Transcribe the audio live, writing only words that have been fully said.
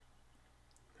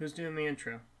Who's doing the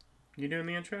intro? You doing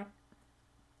the intro?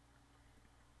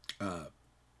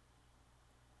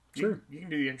 Sure. You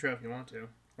can do the intro if you want to.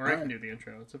 Or I can do the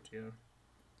intro. It's up to you.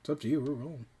 It's up to you. We're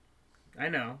rolling. I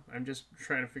know. I'm just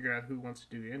trying to figure out who wants to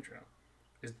do the intro.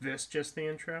 Is this just the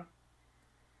intro?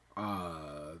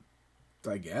 I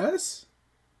guess.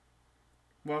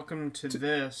 Welcome to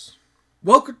this.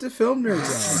 Welcome to Film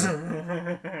Nerds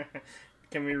Hour.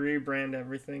 Can we rebrand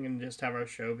everything and just have our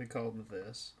show be called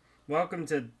This? Welcome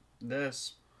to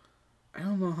this. I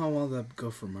don't know how well that would go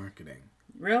for marketing.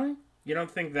 Really? You don't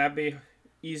think that'd be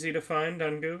easy to find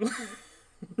on Google?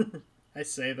 I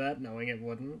say that knowing it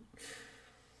wouldn't.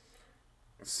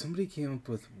 Somebody came up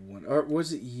with one, or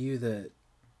was it you that?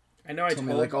 I know. I told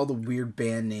me like all the weird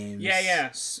band names. Yeah.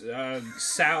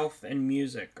 South and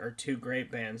Music are two great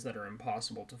bands that are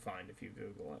impossible to find if you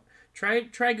Google it.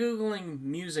 Try Googling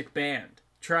music band.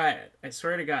 Try it. I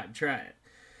swear to God, try it.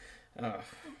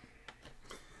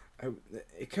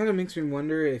 It kind of makes me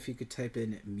wonder if you could type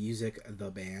in music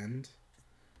the band,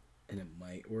 and it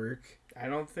might work. I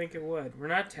don't think it would. We're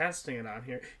not testing it on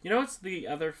here. You know what's the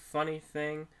other funny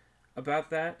thing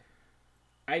about that?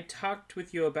 I talked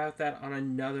with you about that on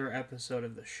another episode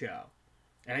of the show.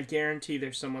 And I guarantee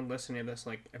there's someone listening to this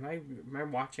like, am I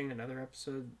watching another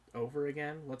episode over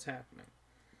again? What's happening?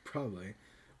 Probably.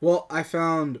 Well, I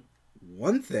found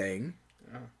one thing.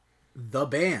 Oh. The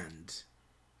band.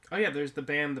 Oh yeah, there's the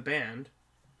band.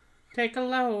 Take a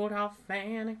load off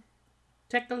Fanny.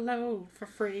 Take the load for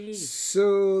free.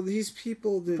 So these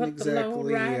people didn't Put exactly the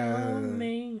load right on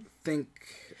me. think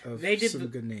of some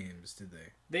good names, did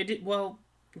they? They did. Well,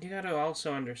 you gotta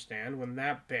also understand, when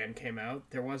that band came out,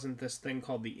 there wasn't this thing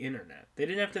called the internet. They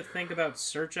didn't have to think about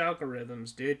search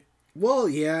algorithms, dude. Well,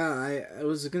 yeah, I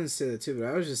was going to say that too, but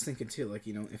I was just thinking too, like,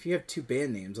 you know, if you have two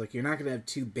band names, like, you're not going to have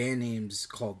two band names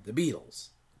called the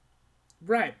Beatles.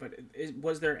 Right, but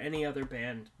was there any other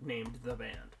band named The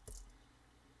Band?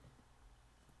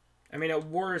 I mean, at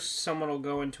worst, someone will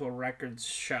go into a records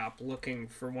shop looking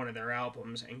for one of their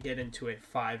albums and get into a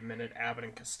 5-minute Abbott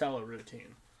and Costello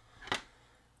routine.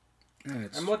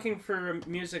 I'm looking for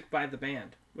music by The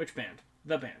Band. Which band?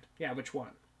 The Band. Yeah, which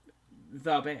one?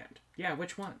 The Band. Yeah,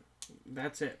 which one?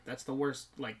 That's it. That's the worst,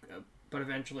 but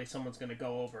eventually someone's going to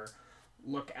go over,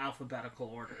 look alphabetical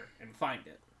order, and find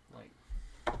it.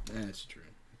 That's true.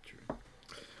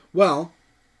 Well,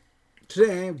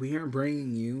 today we are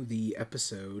bringing you the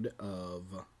episode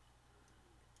of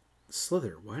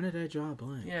Slither. Why did I draw a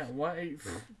blank? Yeah, why?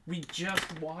 We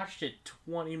just watched it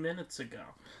 20 minutes ago.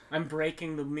 I'm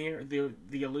breaking the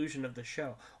illusion of the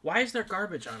show. Why is there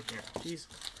garbage on here? Jeez.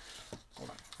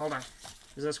 Hold on.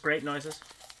 Is this great noises?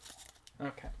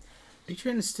 Okay. Are you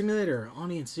trying to stimulate our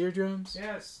audience eardrums?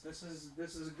 Yes, this is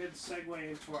a good segue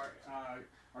into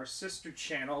our sister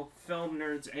channel, Film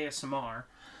Nerds ASMR,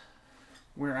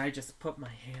 where I just put my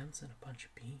hands in a bunch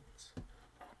of beans.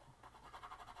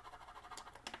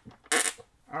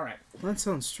 All right. Well, that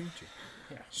sounds stranger.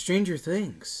 Yeah. Stranger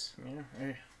Things.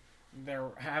 Yeah. There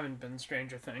haven't been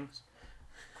Stranger Things.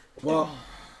 Well,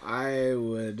 I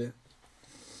would.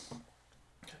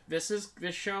 This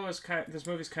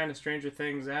movie's kind of Stranger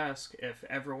Things-esque if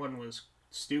everyone was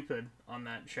stupid on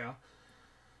that show.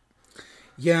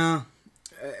 Yeah,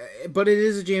 but it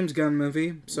is a James Gunn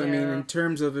movie, so yeah. I mean, in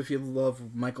terms of if you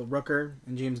love Michael Rooker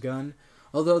and James Gunn,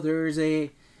 although there is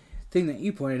a thing that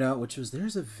you pointed out, which was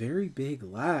there's a very big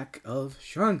lack of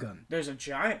Sean Gunn. There's a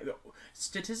giant,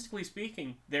 statistically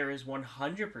speaking, there is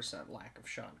 100% lack of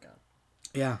Sean Gunn.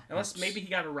 Yeah. Unless maybe he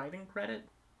got a writing credit.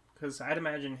 Because I'd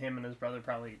imagine him and his brother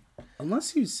probably...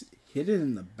 Unless he's hidden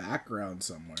in the background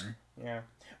somewhere. Yeah.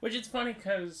 Which is funny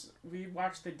because we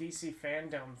watched the DC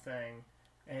fandom thing,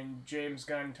 and James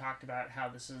Gunn talked about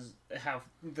how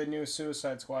the new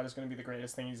Suicide Squad is going to be the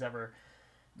greatest thing he's ever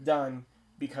done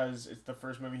because it's the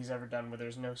first movie he's ever done where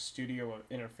there's no studio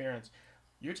interference.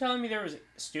 You're telling me there was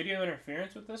studio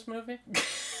interference with this movie?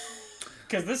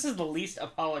 Because this is the least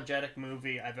apologetic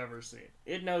movie I've ever seen.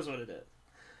 It knows what it is.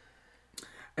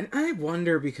 And I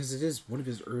wonder, because it is one of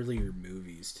his earlier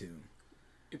movies, too.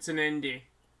 It's an indie.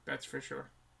 That's for sure.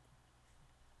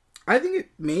 I think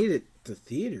it made it to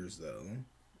theaters, though.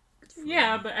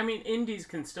 Yeah, but, I mean, indies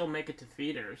can still make it to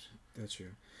theaters. That's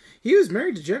true. He was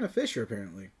married to Jenna Fisher,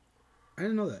 apparently. I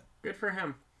didn't know that. Good for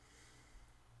him.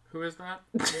 Who is that?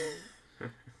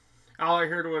 All I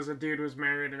heard was a dude was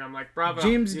married, and I'm like, bravo.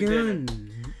 James you Gunn. Did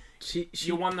it.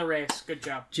 You won the race. Good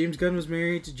job. James Gunn was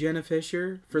married to Jenna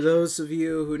Fisher. For those of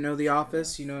you who know The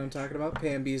Office, you know what I'm talking about.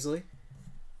 Pam Beesly.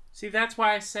 See, that's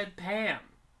why I said Pam.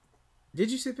 Did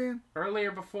you say Pam?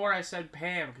 Earlier before I said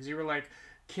Pam, because you were like,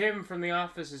 Kim from The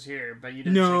Office is here, but you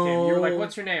didn't No. say Kim. You were like,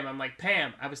 what's your name? I'm like,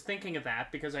 Pam. I was thinking of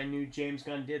that because I knew James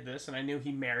Gunn did this, and I knew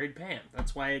he married Pam.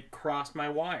 That's why it crossed my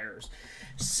wires.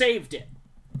 Saved it.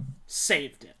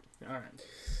 All right.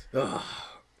 Ugh.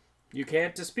 You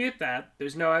can't dispute that.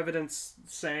 There's no evidence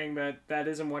saying that that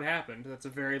isn't what happened. That's a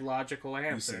very logical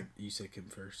answer. You said Kim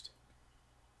first.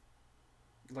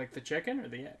 Like the chicken or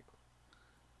the egg?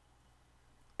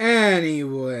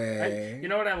 Anyway. You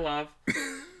know what I love?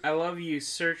 I love you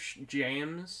search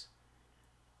James.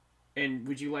 And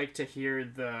would you like to hear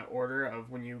the order of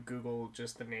when you Google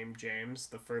just the name James,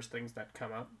 the first things that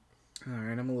come up?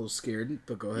 Alright, I'm a little scared,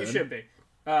 but go ahead. You should be.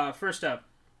 First up,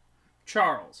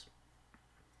 Charles.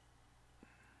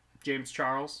 James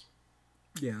Charles.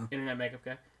 Yeah. Internet makeup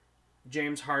guy.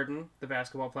 James Harden, the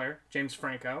basketball player. James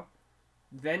Franco.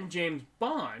 Then James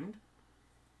Bond.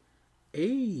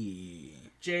 Hey.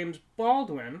 James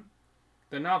Baldwin,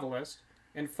 the novelist.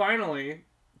 And finally,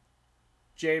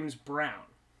 James Brown.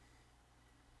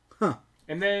 Huh.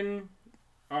 And then,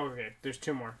 oh, okay, there's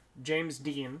two more. James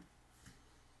Dean.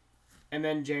 And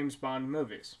then James Bond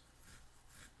movies.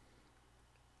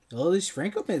 Well, at least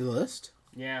Franco made the list.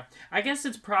 Yeah. I guess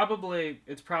it's probably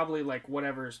like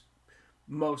whatever's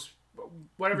relevant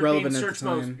being searched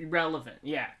most relevant.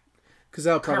 Yeah. Because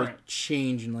that'll probably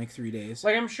change in like 3 days.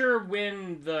 Like, I'm sure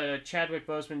when the Chadwick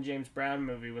Boseman James Brown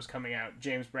movie was coming out,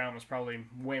 James Brown was probably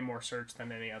way more searched than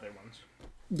any other ones.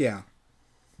 Yeah.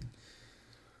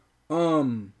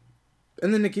 And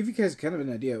then to give you guys kind of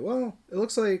an idea, well, it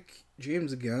looks like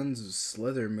James Gunn's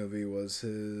Slither movie was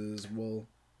his, well,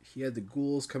 he had The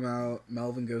Ghouls come out,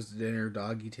 Melvin Goes to Dinner,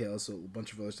 Doggy Tales, so a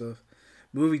bunch of other stuff.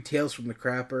 Movie Tales from the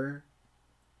Crapper.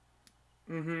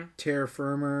 Mm-hmm. Terra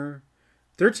Firma.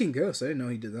 13 Ghosts. I didn't know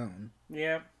he did that one.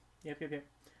 Yeah. Yep.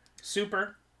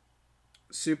 Super.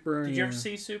 Did you ever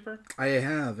see Super? I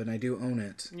have, and I do own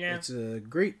it. Yeah. It's a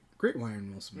great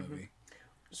Ryan Wilson movie.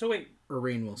 So wait. Or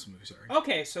Rainn Wilson movie, sorry.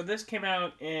 Okay, so this came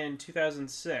out in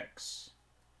 2006.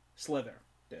 Slither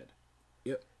did.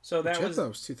 Yep. So that I thought it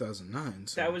was 2009.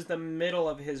 So. That was the middle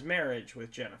of his marriage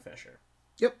with Jenna Fisher.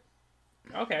 Yep.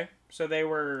 Okay, so they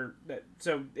were.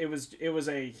 So it was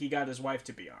he got his wife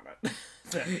to be on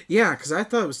it. Yeah, because I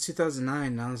thought it was 2009,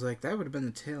 and I was like, that would have been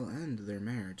the tail end of their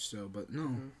marriage. So, but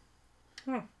no.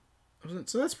 Mm-hmm. Huh.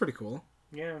 So that's pretty cool.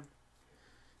 Yeah.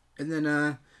 And then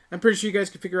I'm pretty sure you guys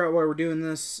can figure out why we're doing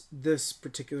this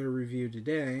particular review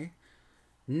today.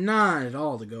 Not at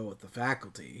all to go with The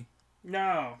Faculty.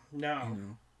 No. You know,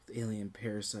 with alien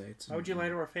parasites. How would you lie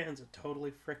to our fans? It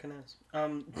totally frickin' is.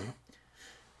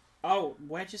 Oh,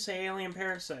 why'd you say alien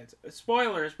parasites?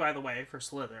 Spoilers, by the way, for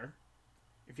Slither.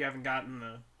 If you haven't gotten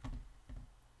the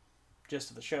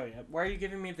gist of the show yet. Why are you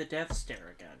giving me the death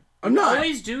stare again? I'm not. You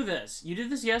always do this. You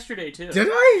did this yesterday, too. Did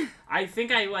I? I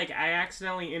think I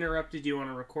accidentally interrupted you on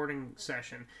a recording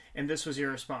session, and this was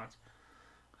your response.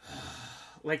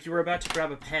 Like you were about to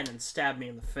grab a pen and stab me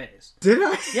in the face. Did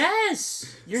I?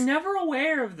 Yes! You're never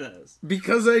aware of this.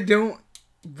 Because I don't...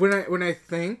 When I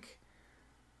think...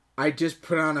 I just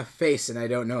put on a face and I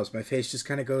don't notice. My face just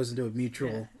kind of goes into a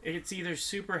mutual... Yeah. It's either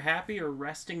super happy or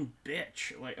resting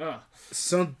bitch. Like, ugh.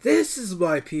 So this is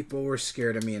why people were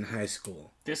scared of me in high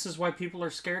school. This is why people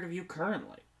are scared of you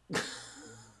currently.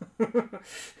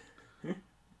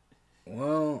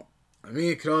 Well, I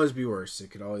mean, it could always be worse. It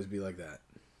could always be like that.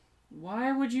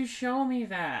 Why would you show me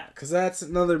that? Because that's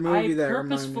another movie that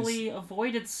reminds me... I purposefully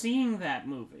avoided seeing that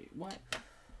movie. What?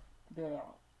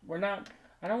 We're not...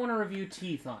 I don't want to review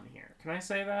Teeth on here. Can I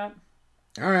say that?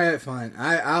 All right, fine.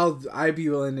 I'd be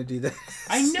willing to do that.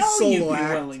 I know you'd be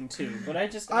willing to, but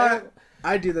I'd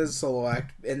do that as a solo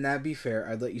act, and that'd be fair.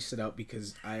 I'd let you sit out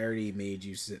because I already made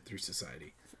you sit through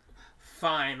Society.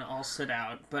 Fine, I'll sit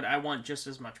out, but I want just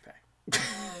as much pay.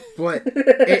 But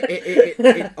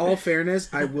in all fairness,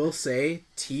 I will say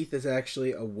Teeth is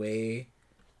actually a way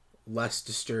less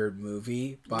disturbed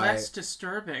movie. Less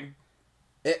disturbing?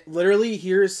 It literally,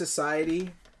 here's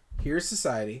Society. Here's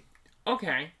Society.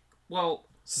 Okay, well...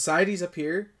 Society's up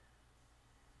here.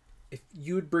 If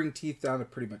you would bring Teeth down to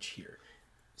pretty much here.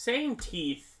 Saying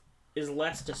Teeth is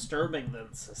less disturbing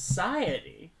than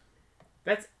Society,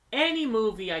 that's any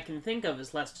movie I can think of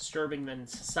is less disturbing than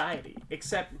Society,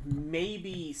 except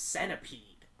maybe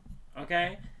Centipede,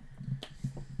 okay?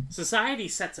 Society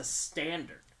sets a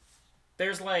standard.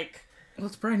 There's like... Well,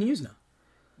 it's Brian Usna.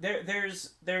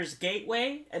 There's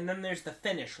Gateway, and then there's the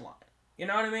finish line. You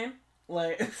know what I mean?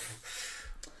 Like...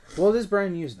 Well, it is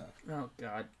Brian Usna. Oh,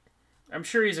 God. I'm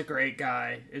sure he's a great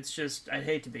guy. It's just, I'd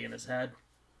hate to be in his head.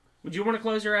 Would you want to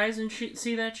close your eyes and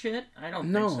see that shit? I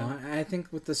don't think so. No, I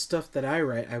think with the stuff that I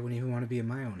write, I wouldn't even want to be in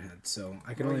my own head, so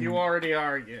I can only... You already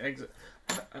are.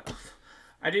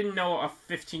 I didn't know a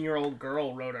 15-year-old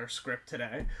girl wrote our script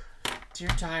today. Dear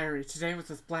diary, today was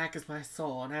as black as my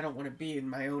soul, and I don't want to be in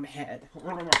my own head.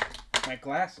 My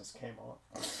glasses came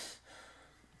off.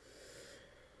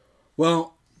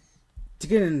 Well, to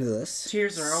get into this...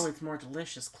 Tears are always more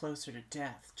delicious closer to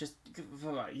death. Just,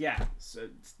 yeah. So,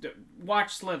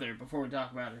 watch Slither before we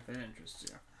talk about it if it interests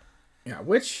you. Yeah,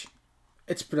 which...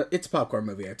 It's a popcorn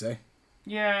movie, I'd say.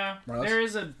 Yeah, there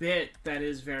is a bit that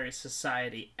is very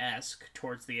Society-esque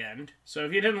towards the end. So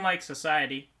if you didn't like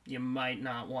Society, you might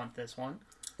not want this one.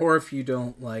 Or if you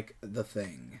don't like The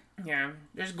Thing. Yeah,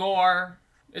 there's gore.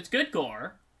 It's good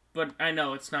gore, but I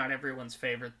know it's not everyone's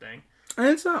favorite thing. And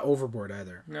it's not overboard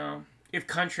either. No. If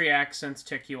country accents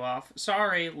tick you off,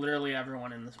 sorry, literally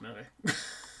everyone in this movie.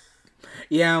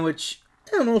 Yeah, which,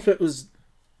 I don't know if it was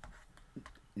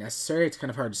necessary. It's kind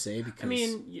of hard to say because... I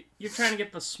mean, you're trying to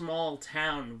get the small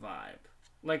town vibe.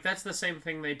 Like, that's the same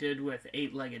thing they did with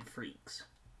Eight-Legged Freaks.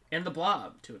 And The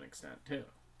Blob, to an extent, too.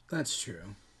 That's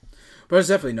true. But it's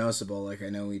definitely noticeable. Like, I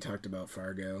know we talked about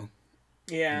Fargo.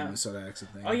 Yeah. Minnesota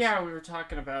accent things. Oh, yeah, we were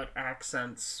talking about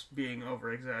accents being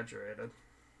over-exaggerated.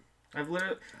 I've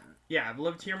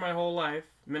lived here my whole life,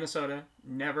 Minnesota.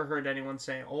 Never heard anyone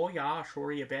say, "Oh, yeah,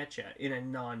 sure, you betcha," in a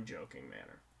non-joking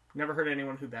manner. Never heard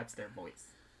anyone who that's their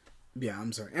voice. Yeah,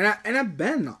 I'm sorry. And I've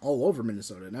been all over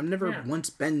Minnesota, and I've never once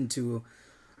been to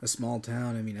a small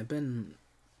town. I mean, I've been,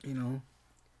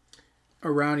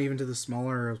 around even to the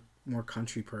smaller, more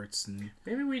country parts. And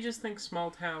maybe we just think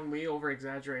small town, we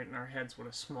over-exaggerate in our heads what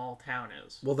a small town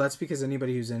is. Well, that's because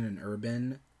anybody who's in an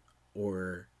urban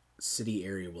or city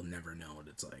area will never know what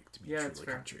it's like to be truly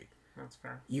country. That's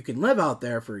fair. You can live out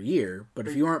there for a year, but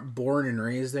if you aren't born and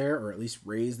raised there, or at least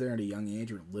raised there at a young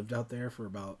age, or lived out there for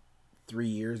about 3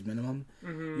 years minimum,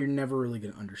 you're never really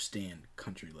going to understand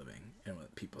country living and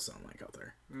what people sound like out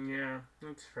there. Yeah,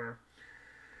 that's fair.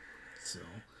 So,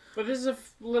 but this is a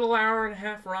little hour and a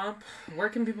half romp. Where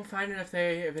can people find it if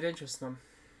it interests them?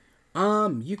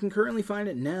 You can currently find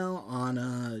it now on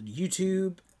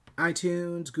YouTube,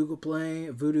 iTunes, Google Play,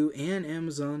 Vudu, and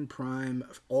Amazon Prime,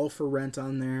 all for rent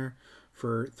on there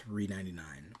for $3.99.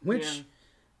 Which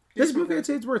this movie, I'd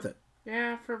say it's worth it.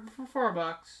 Yeah, for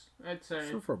 $4, I'd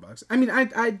say. For $4. I mean,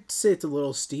 I'd say it's a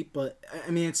little steep, but I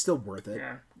mean, it's still worth it.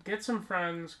 Yeah, get some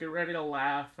friends, get ready to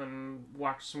laugh, and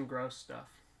watch some gross stuff.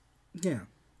 Yeah.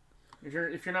 If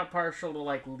you're not partial to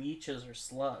like leeches or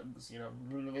slugs,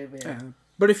 Yeah.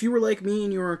 But if you were like me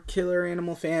and you were a killer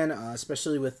animal fan,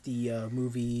 especially with the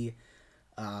movie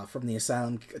from the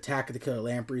Asylum, Attack of the Killer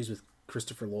Lampreys with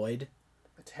Christopher Lloyd.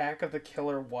 Attack of the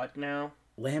Killer what now?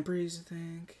 Lampreys, I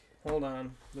think. Hold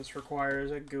on. This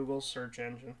requires a Google search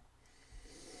engine.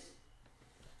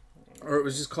 Or it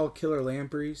was just called Killer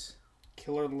Lampreys.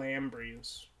 Killer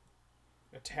Lampreys.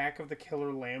 Attack of the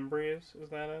Killer Lampreys?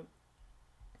 Is that it?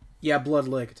 Yeah, Blood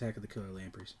Lake, Attack of the Killer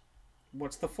Lampreys.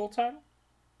 What's the full title?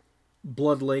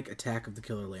 Blood Lake, Attack of the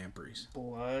Killer Lampreys.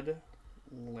 Blood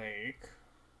Lake.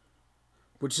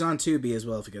 Which is on Tubi as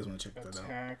well, if you guys want to check that out.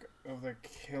 Attack of the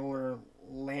Killer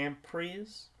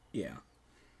Lampreys? Yeah.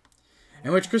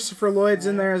 In which Christopher Lloyd's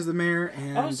in there as the mayor,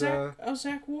 and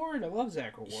Zach Ward. I love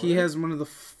Zach Ward. He has one of the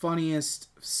funniest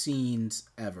scenes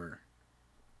ever.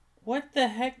 What the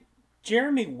heck?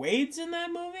 Jeremy Wade's in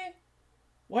that movie?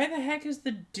 Why the heck is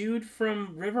the dude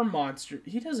from River Monster?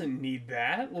 He doesn't need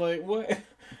that. Like, what?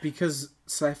 Because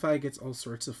sci-fi gets all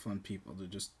sorts of fun people to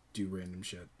just do random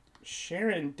shit.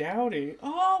 Sharon Dowdy.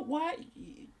 Oh, what?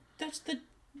 That's the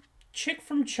chick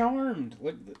from Charmed.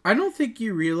 Like, I don't think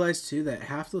you realize, too, that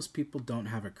half those people don't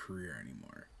have a career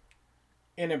anymore.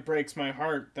 And it breaks my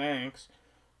heart, thanks.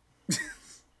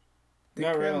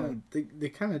 Really. They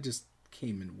kind of just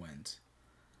came and went.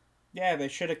 Yeah, they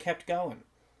should have kept going.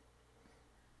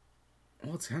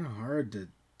 Well, it's kind of hard to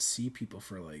see people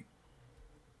for,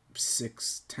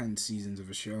 6-10 seasons of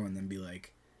a show and then be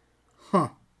like, huh.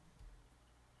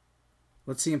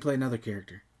 Let's see him play another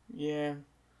character. Yeah.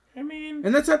 I mean...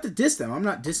 And that's not to diss them. I'm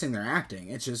not dissing their acting.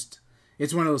 It's just...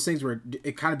 It's one of those things where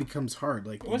it kind of becomes hard.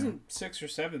 Like, it wasn't 6 or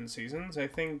 7 seasons. I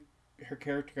think her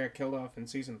character got killed off in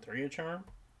season 3 of Charm.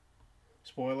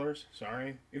 Spoilers.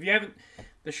 Sorry. If you haven't...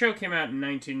 The show came out in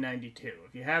 1992.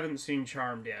 If you haven't seen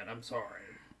Charmed yet, I'm sorry.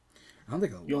 I don't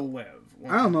think you'll live.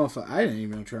 I don't know if I didn't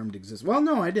even know Charmed exists. Well,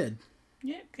 no, I did.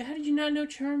 Yeah, how did you not know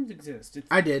Charmed exists?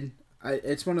 I did.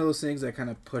 It's one of those things that kind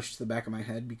of pushed to the back of my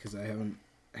head because I haven't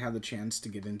had the chance to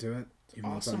get into it. It's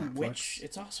awesome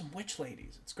witch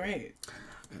ladies. It's great.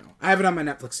 I have it on my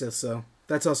Netflix list, so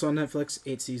that's also on Netflix.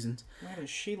 8 seasons. Why does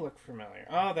she look familiar?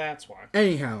 Oh, that's why.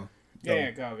 Anyhow.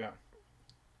 Yeah, go.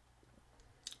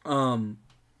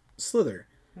 Slither.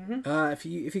 Mm-hmm.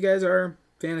 If you guys are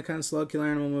fan of kind of slug killer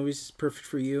animal movies, it's perfect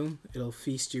for you. It'll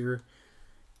feast your...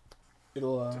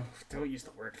 Don't use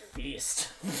the word feast.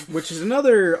 Which is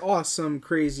another awesome,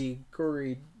 crazy,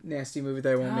 gory, nasty movie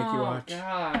that I won't make you watch. Oh,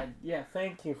 God. Yeah,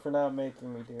 thank you for not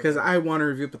making me do it. Because I want to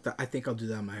review it, but I think I'll do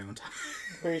that on my own time.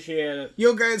 Appreciate it.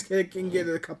 You guys can get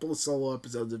a couple of solo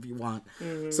episodes if you want.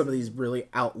 Mm-hmm. Some of these really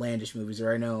outlandish movies,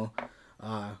 or I know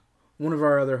one of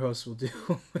our other hosts will do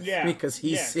with me because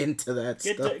he's into that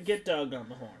stuff. Get Doug on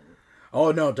the horn.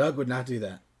 Oh, no, Doug would not do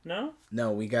that. No?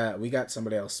 No, we got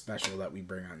somebody else special that we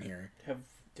bring on here.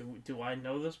 Do I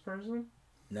know this person?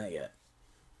 Not yet.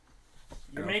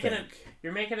 You're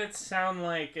making it sound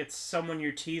like it's someone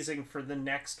you're teasing for the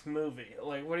next movie.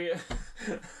 Like, what do you...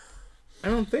 I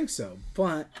don't think so,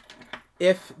 but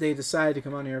if they decide to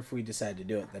come on here, if we decide to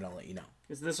do it, then I'll let you know.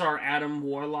 Is this our Adam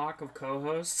Warlock of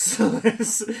co-hosts?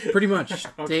 Pretty much.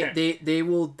 Okay. They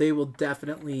will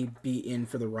definitely be in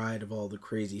for the ride of all the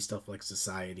crazy stuff like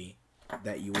Society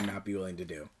that you would not be willing to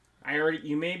do.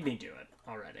 You made me do it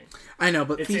already. I know,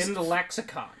 but it's in the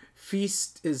lexicon.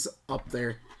 Feast is up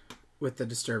there with the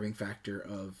disturbing factor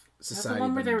of Society. That's the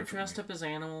one where they were dressed up as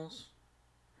animals.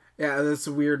 Yeah, that's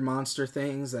the weird monster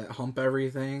things that hump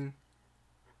everything.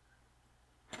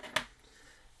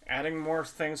 Adding more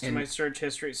things to my search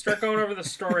history. Start going over the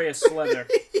story of Slither.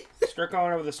 Start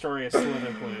going over the story of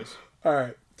Slither, please. All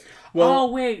right.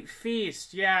 Well, wait,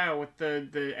 Feast. Yeah, with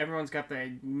the everyone's got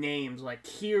the names like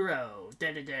Hero.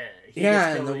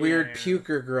 Yeah, and the weird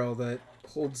puker girl that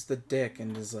holds the dick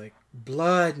and is like,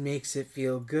 blood makes it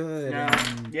feel good. No,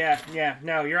 yeah.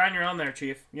 No, you're on your own there,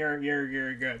 Chief.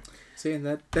 You're good. Saying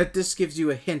that just gives you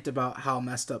a hint about how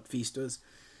messed up Feast was.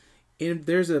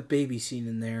 There's a baby scene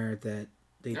in there that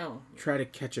they try to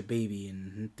catch a baby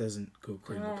and it doesn't go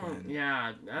according to plan.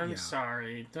 Yeah, I'm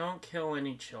sorry. Don't kill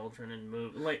any children in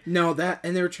movies. No,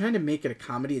 and they were trying to make it a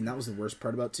comedy, and that was the worst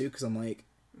part about it too. Because I'm like,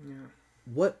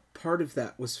 what part of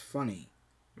that was funny?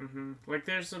 Mm-hmm. Like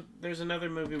there's another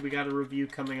movie we got a review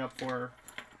coming up for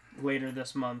later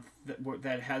this month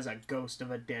that has a ghost of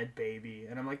a dead baby,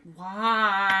 and I'm like,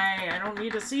 why? I don't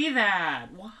need to see that.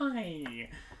 Why?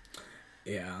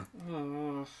 Yeah.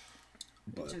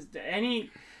 But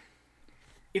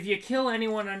if you kill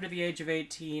anyone under the age of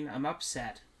 18, I'm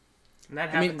upset. And that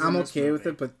happens. I'm okay with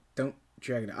it, but don't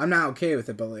drag it out. I'm not okay with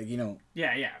it, but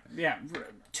Yeah.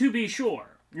 To be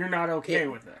sure, you're not okay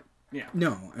with it. Yeah.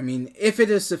 No, if it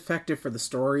is effective for the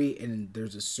story, and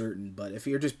there's a certain, but if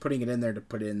you're just putting it in there to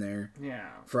put it in there,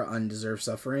 for undeserved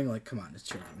suffering, like, come on, it's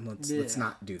children. Let's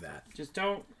not do that. Just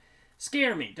don't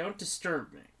scare me. Don't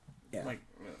disturb me. Yeah.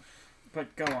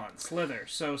 But go on, Slither.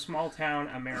 So small town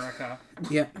America.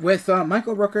 Yeah, with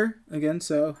Michael Rooker again.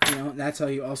 So that's how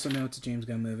you also know it's a James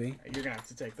Gunn movie. You're gonna have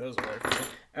to take those away from me.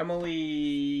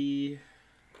 Emily,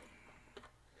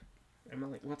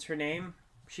 what's her name?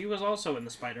 She was also in the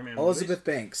Spider-Man movies. Elizabeth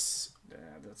Banks. Yeah,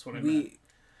 that's what I meant.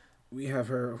 We have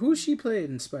her. Who she played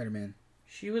in Spider-Man?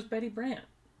 She was Betty Brant.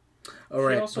 Oh,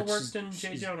 right. She also worked in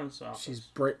J. Jonah's office. She's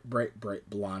bright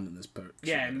blonde in this part.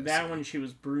 Yeah, and that one she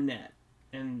was brunette.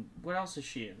 And what else is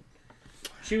she in?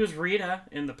 She was Rita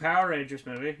in the Power Rangers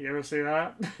movie. You ever see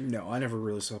that? No, I never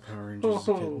really saw Power Rangers as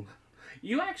a kid.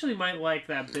 You actually might like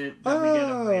that bit that we get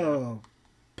of Rita.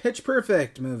 Pitch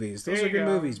Perfect movies. Those are good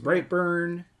movies.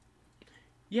 Brightburn.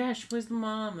 Yeah, she plays the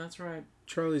mom. That's right.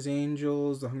 Charlie's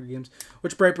Angels, The Hunger Games.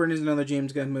 Which Brightburn is another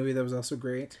James Gunn movie that was also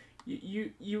great.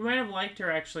 You might have liked her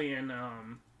actually in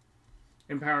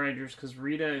Power Rangers because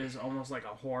Rita is almost like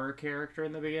a horror character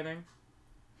in the beginning.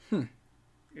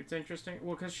 It's interesting.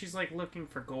 Well, because she's like looking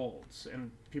for golds,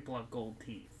 and people have gold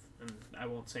teeth, and I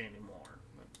won't say anymore.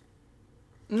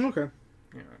 But, okay.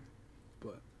 Yeah.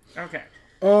 But okay.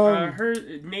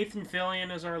 Nathan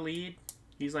Fillion is our lead.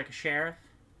 He's like a sheriff.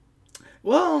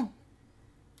 Well,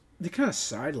 they kind of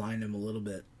sidelined him a little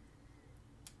bit.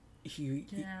 He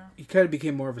kind of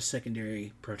became more of a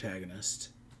secondary protagonist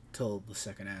till the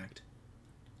second act.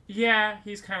 Yeah,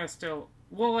 he's kind of still...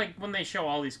 Well, like, when they show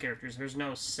all these characters, there's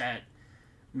no set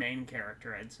main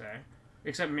character, I'd say.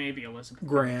 Except maybe Elizabeth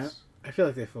Grant. Banks. I feel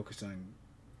like they focused on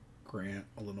Grant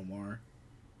a little more.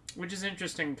 Which is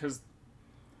interesting, because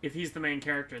if he's the main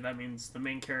character, that means the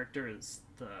main character is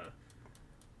the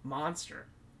monster,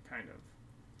 kind of.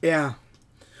 Yeah.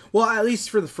 Well, at least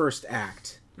for the first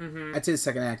act. Mm-hmm. I'd say the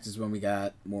second act is when we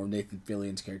got more Nathan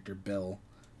Fillion's character, Bill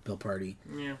Party.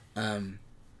 Yeah.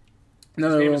 His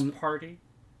name is Party?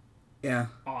 Yeah.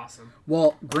 Awesome.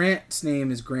 Well, Grant's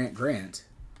name is Grant.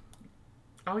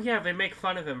 Oh, yeah, they make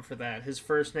fun of him for that. His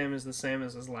first name is the same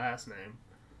as his last name.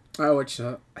 Oh, which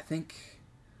I think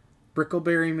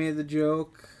Brickleberry made the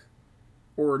joke.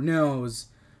 Or no, it was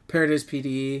Paradise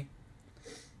PD.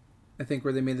 I think,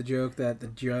 where they made the joke that the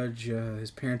judge,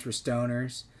 his parents were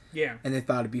stoners. Yeah. And they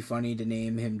thought it'd be funny to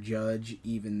name him Judge,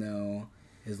 even though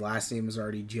his last name was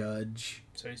already Judge.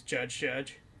 So he's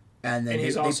Judge. And then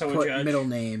he's also they put a judge. middle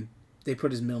name. They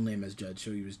put his middle name as Judge,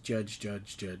 so he was Judge.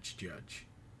 Judge.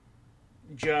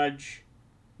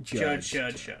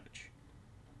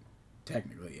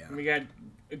 Technically, yeah. We got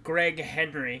Greg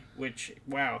Henry, which,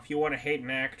 wow, if you want to hate an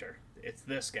actor, it's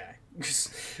this guy.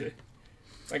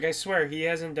 Like, I swear, he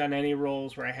hasn't done any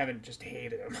roles where I haven't just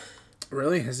hated him.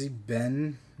 Really? Has he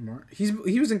been more? He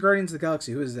was in Guardians of the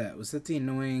Galaxy. Who is that? Was that the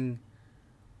annoying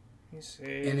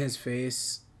in his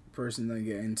face person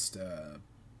against so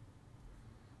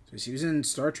he was in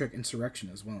Star Trek Insurrection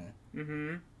as well.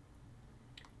 Mm-hmm.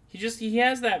 He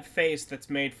has that face that's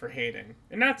made for hating.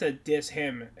 And not to diss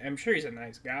him, I'm sure he's a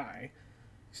nice guy.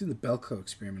 He's in the Belko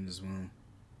Experiment as well.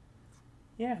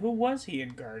 Yeah, who was he in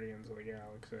Guardians of the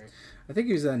Galaxy? I think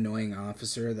he was that annoying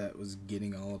officer that was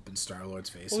getting all up in Star-Lord's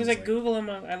face. Well, because I Google him,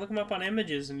 I look him up on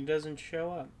images, and he doesn't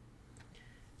show up.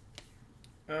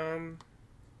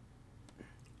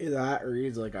 Either that, or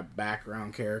he's like a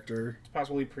background character. It's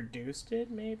possible he produced it,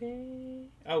 maybe?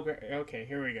 Oh, okay,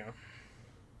 here we go.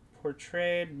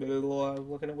 Portrayed, blah, blah, blah,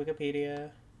 looking at Wikipedia.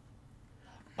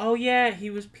 Oh, yeah, he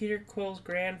was Peter Quill's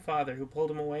grandfather who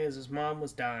pulled him away as his mom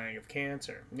was dying of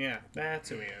cancer. Yeah, that's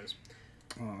who he is.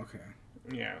 Oh, okay.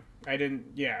 Yeah,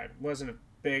 I wasn't a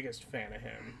biggest fan of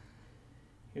him.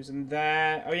 He was in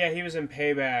that. Oh, yeah, he was in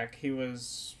Payback. He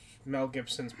was Mel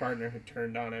Gibson's partner who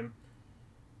turned on him.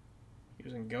 He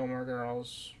was in Gilmore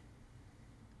Girls.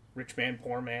 Rich Man,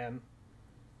 Poor Man.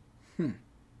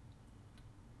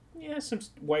 Yeah, some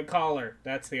White Collar.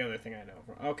 That's the other thing I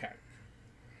know. Okay.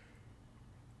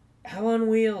 Hell on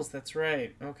Wheels. That's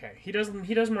right. Okay. He does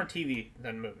more TV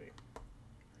than movie.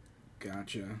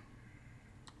 Gotcha.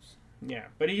 Yeah,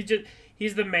 but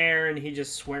he's the mayor and he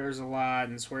just swears a lot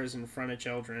and swears in front of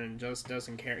children and just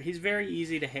doesn't care. He's very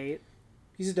easy to hate.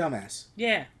 He's a dumbass.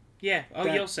 Yeah.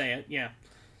 Oh, you'll say it. Yeah.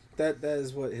 That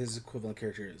is what his equivalent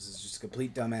character is. It's just a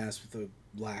complete dumbass with a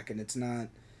black, and it's not.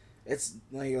 It's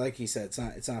like he said.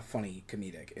 It's not funny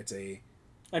comedic. It's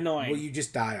annoying. Well, you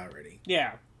just die already.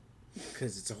 Yeah.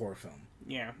 Because it's a horror film.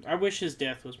 Yeah, I wish his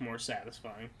death was more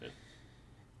satisfying. But...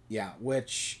 Yeah,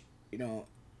 which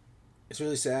it's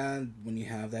really sad when you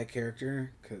have that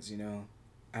character because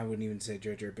I wouldn't even say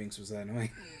Jar Jar Binks was that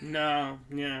annoying. No,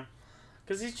 yeah,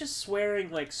 because he's just swearing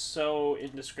like so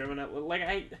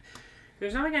indiscriminately.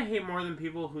 There's nothing I hate more than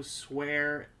people who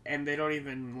swear and they don't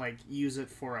even, use it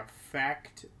for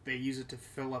effect. They use it to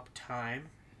fill up time,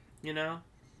 Yeah.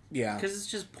 Because it's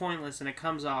just pointless and it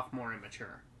comes off more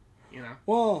immature,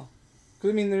 Well,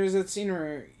 because, there's that scene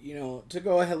where, to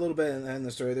go ahead a little bit in the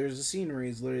story, there's a scene where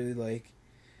he's literally like,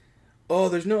 oh,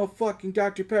 there's no fucking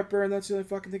Dr. Pepper and that's the only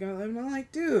fucking thing I'm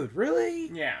like, dude,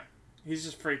 really? Yeah. He's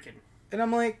just freaking. And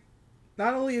I'm like,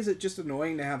 not only is it just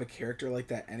annoying to have a character like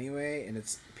that anyway, and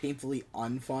it's painfully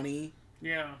unfunny.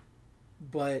 Yeah.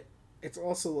 But it's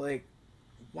also like,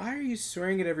 why are you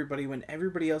swearing at everybody when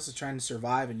everybody else is trying to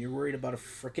survive and you're worried about a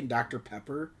frickin' Dr.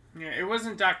 Pepper? Yeah, it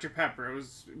wasn't Dr. Pepper.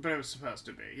 But it was supposed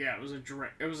to be. Yeah, it was a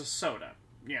drink. It was a soda.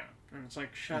 Yeah, and it's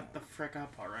like, shut the frick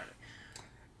up already.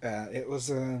 It was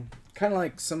kind of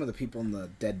like some of the people in the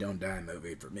Dead Don't Die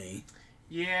movie for me.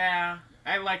 Yeah,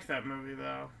 I liked that movie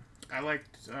though. I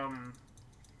liked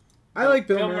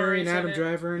Bill Murray and Adam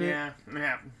Driver in it.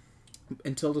 Yeah.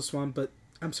 And Tilda Swinton, but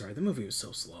I'm sorry, the movie was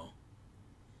so slow.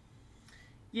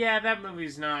 Yeah, that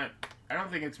movie's not. I don't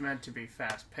think it's meant to be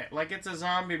fast paced. It's a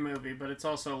zombie movie, but it's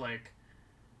also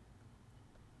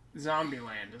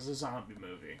Zombieland is a zombie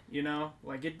movie.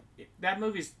 That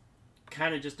movie's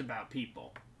kind of just about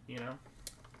people. Yeah,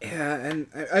 and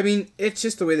it's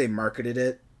just the way they marketed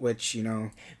it. Which,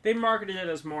 They marketed it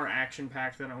as more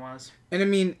action-packed than it was. And,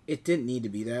 it didn't need to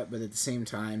be that, but at the same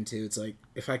time, too, it's like,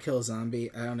 if I kill a zombie,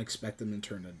 I don't expect them to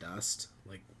turn to dust.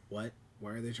 Like, what?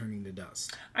 Why are they turning to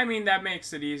dust? That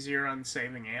makes it easier on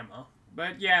saving ammo.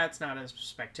 But, yeah, it's not as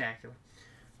spectacular.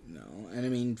 No,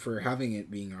 and for having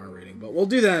it being R-rating. But we'll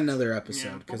do that in another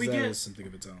episode, because that is something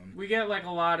of its own. We get,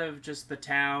 a lot of just the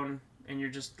town, and you're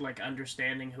just,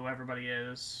 understanding who everybody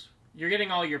is. You're getting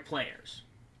all your players.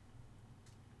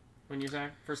 When you say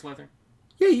for Slither?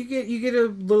 Yeah, you get a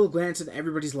little glance at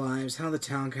everybody's lives, how the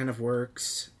town kind of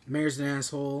works. Mayor's an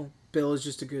asshole. Bill is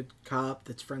just a good cop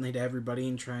that's friendly to everybody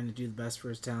and trying to do the best for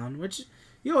his town, which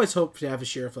you always hope to have a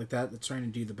sheriff like that that's trying to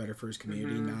do the better for his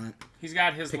community, not he's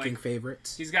got his picking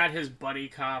favorites. He's got his buddy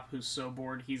cop who's so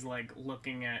bored he's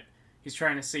he's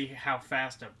trying to see how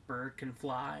fast a bird can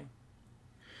fly.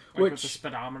 With the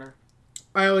speedometer.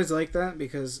 I always like that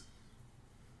because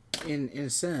in a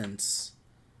sense,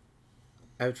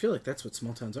 I would feel like that's what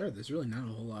small towns are. There's really not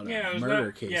a whole lot of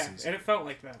murder cases. Yeah, and it felt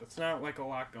like that. It's not like a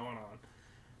lot going on.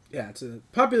 Yeah, it's a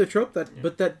popular trope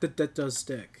but that does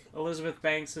stick. Elizabeth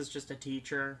Banks is just a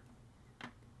teacher.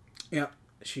 Yeah,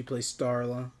 she plays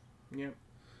Starla. Yep.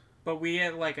 But we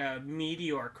had like a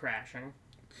meteor crashing.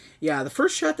 Yeah, the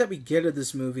first shot that we get of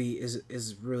this movie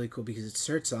is really cool because it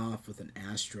starts off with an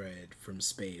asteroid from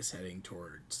space heading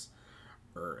towards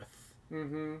Earth.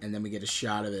 Mm-hmm. And then we get a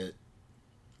shot of it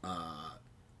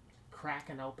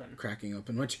cracking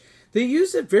open, which they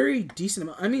used a very decent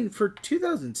amount. I mean, for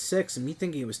 2006 and me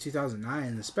thinking it was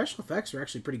 2009, the special effects were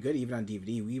actually pretty good even on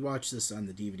DVD. We watched this on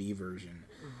the DVD version,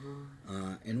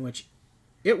 in which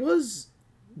it was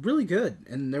really good,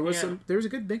 and there was a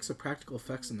good mix of practical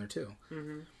effects in there too.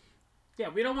 Mm-hmm. Yeah,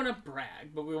 we don't want to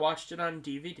brag, but we watched it on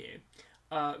DVD.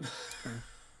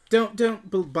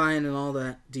 Don't buy in and all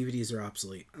that. DVDs are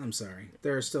obsolete. I'm sorry.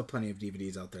 There are still plenty of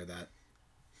DVDs out there that,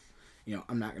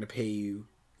 I'm not going to pay you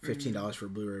 $15 for a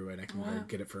Blu-ray when I can go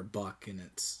get it for $1, and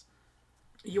it's...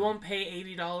 You won't pay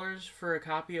 $80 for a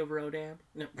copy of Rodan?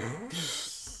 No.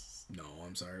 No,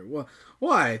 I'm sorry. Well,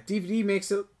 why? DVD makes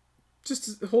it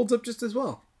holds up just as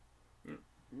well.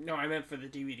 No, I meant for the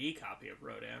DVD copy of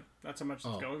Rodan. That's how much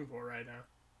it's going for right now.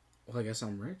 Well, I guess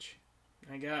I'm rich.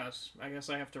 I guess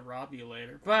I have to rob you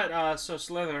later. But, so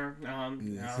Slither, no,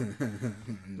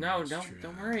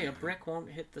 don't worry. A brick won't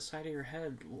hit the side of your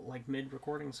head, like,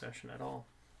 mid-recording session at all.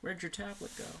 Where'd your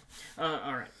tablet go?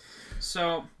 Alright.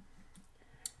 So...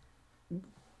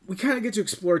 We kind of get to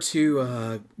explore,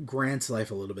 too, Grant's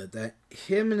life a little bit. That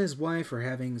him and his wife are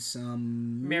having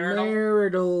some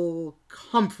marital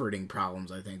comforting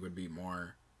problems, I think, would be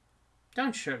more...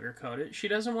 Don't sugarcoat it. She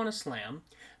doesn't want to slam,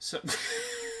 so...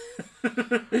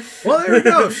 Well, there we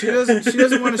go. She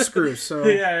doesn't want to screw, so...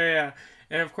 Yeah.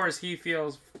 And, of course, he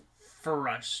feels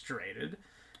frustrated.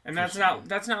 And that's not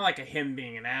like a him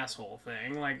being an asshole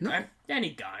thing. Like, no. Any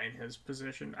guy in his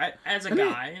position. I can say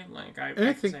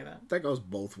that. That goes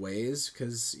both ways,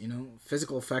 because,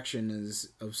 physical affection is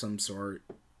of some sort,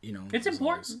 It's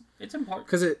important. It's important.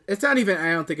 Because it's not even,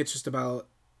 I don't even think it's just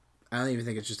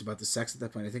about the sex at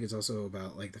that point. I think it's also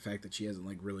about, like, the fact that she hasn't,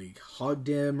 like, really hugged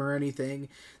him or anything.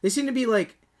 They seem to be,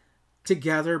 like,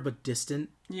 together but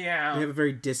distant. Yeah. They have a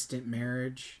very distant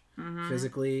marriage,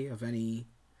 physically, of any...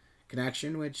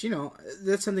 connection, which,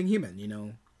 that's something human,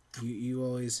 you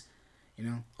always,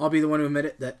 I'll be the one to admit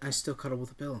it, that I still cuddle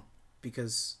with a pillow,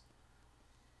 because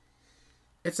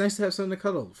it's nice to have something to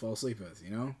cuddle, fall asleep with,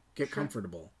 get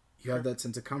comfortable. You have that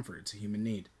sense of comfort. It's a human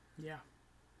need. Yeah.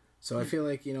 So I feel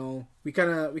like, we kind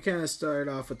of start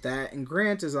off with that, and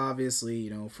Grant is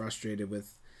obviously, frustrated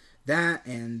with that,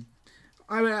 and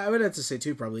I would have to say,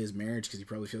 too, probably his marriage, because he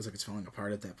probably feels like it's falling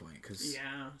apart at that point, because...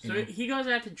 Yeah, so he goes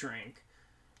out to drink,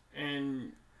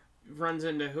 and runs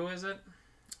into, who is it?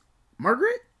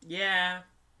 Margaret? Yeah.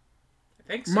 I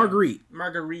think so.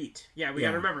 Marguerite. Yeah, we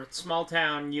gotta remember, it's small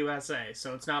town USA,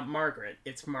 so it's not Margaret,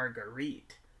 it's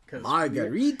Marguerite.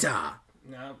 Margarita!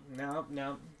 No,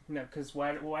 because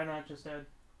why not just add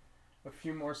a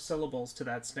few more syllables to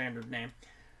that standard name?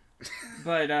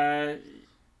 But,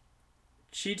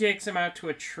 she takes him out to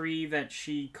a tree that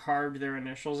she carved their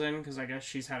initials in, because I guess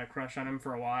she's had a crush on him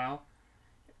for a while.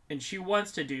 And she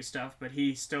wants to do stuff, but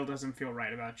he still doesn't feel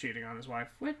right about cheating on his wife,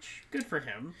 which, good for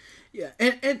him. Yeah,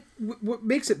 and what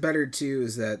makes it better, too,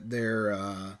 is that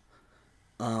they're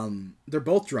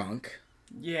both drunk.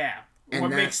 Yeah. And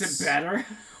what makes it better?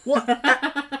 Well,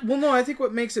 no, I think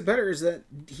what makes it better is that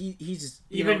he's...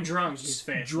 Even drunk, he's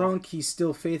faithful. Drunk, he's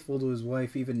still faithful to his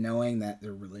wife, even knowing that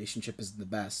their relationship isn't the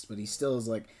best. But he still is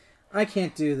like, I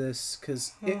can't do this,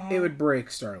 because it would break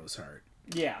Starla's heart.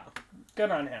 Yeah,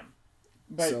 good on him.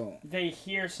 But they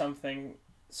hear something,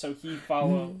 so he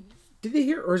follows. Did they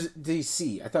hear, or did he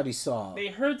see? I thought he saw. They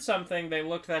heard something, they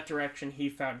looked that direction, he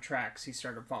found tracks, he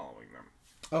started following them.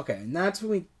 Okay, and that's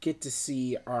when we get to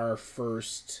see our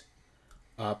first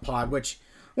pod, which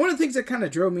one of the things that kind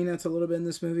of drove me nuts a little bit in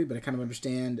this movie, but I kind of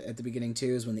understand at the beginning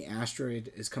too, is when the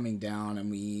asteroid is coming down and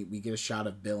we get a shot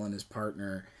of Bill and his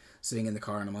partner sitting in the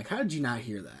car, and I'm like, how did you not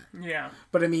hear that? Yeah.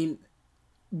 But I mean...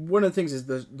 One of the things is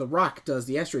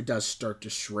the asteroid does start to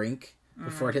shrink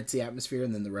before it hits the atmosphere,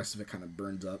 and then the rest of it kind of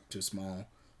burns up to a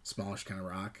smallish kind of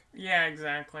rock. Yeah,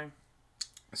 exactly.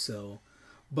 So,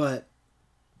 but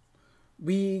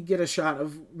we get a shot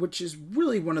of, which is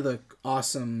really one of the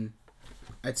awesome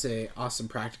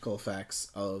practical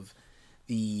effects of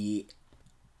the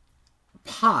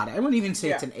pod. I wouldn't even say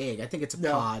it's an egg. I think it's a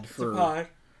pod for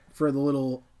the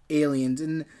little aliens.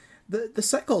 And the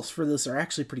cycles for this are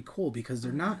actually pretty cool, because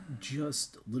they're not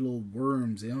just little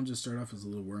worms. They don't just start off as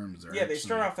little worms. They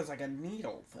start off as like a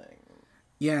needle thing.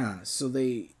 Yeah, so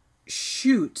they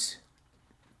shoot.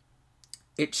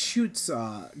 It shoots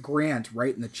Grant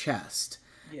right in the chest,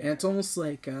 Yeah. and it's almost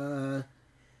like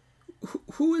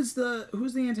who's the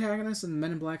antagonist in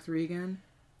Men in Black 3 again?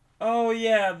 Oh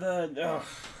yeah,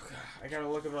 I gotta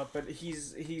look him up, but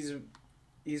he's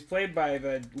played by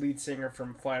the lead singer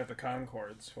from Flight of the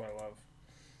Conchords, who I love.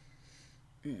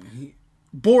 Yeah,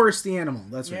 Boris the Animal.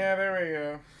 That's right. Yeah, there we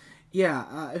go.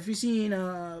 Yeah, if you've seen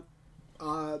Men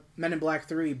in Black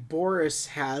 3, Boris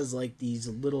has like these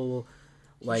little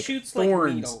like He shoots thorns,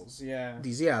 like needles. Yeah.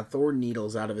 these thorn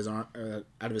needles out of his arm, out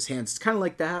of his hands. It's kind of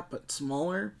like that, but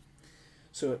smaller.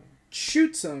 So it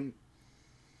shoots him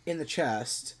in the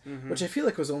chest, which I feel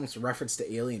like was almost a reference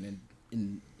to Alien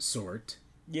in sort.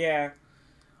 Yeah.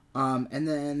 And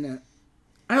then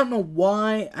I don't know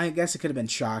why. I guess it could have been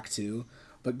shock too,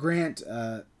 but Grant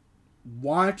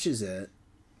watches it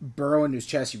burrow into his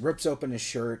chest. He rips open his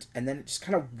shirt, and then it just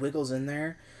kind of wiggles in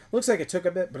there. Looks like it took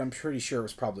a bit, but I'm pretty sure it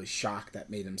was probably shock that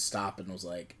made him stop and was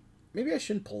like, maybe I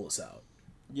shouldn't pull this out.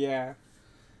 Yeah.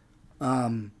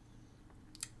 And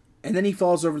then he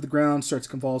falls over the ground, starts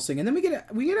convulsing, and then we get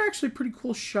actually a pretty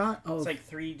cool shot of It's like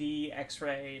 3D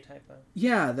X-ray type of.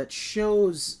 yeah, that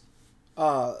shows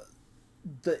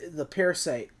the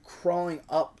parasite crawling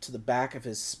up to the back of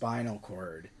his spinal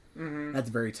cord at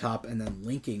the very top, and then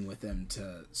linking with him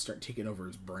to start taking over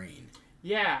his brain.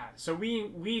 Yeah, so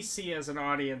we see as an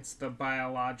audience the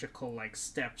biological like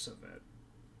steps of it.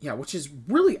 Yeah, which is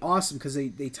really awesome because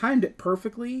they timed it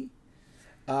perfectly,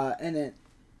 and it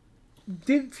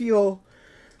didn't feel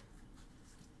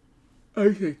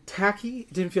tacky.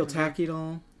 It didn't feel tacky at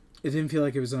all. It didn't feel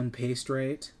like it was unpaced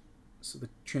right. So the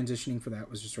transitioning for that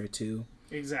was just right too.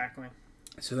 Exactly.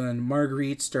 So then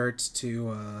Marguerite starts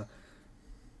to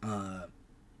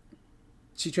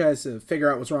she tries to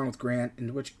figure out what's wrong with Grant,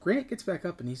 in which Grant gets back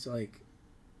up and he's like,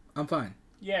 I'm fine.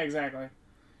 Yeah, exactly.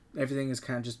 Everything is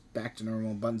kind of just back to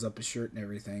normal, buttons up his shirt and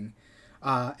everything.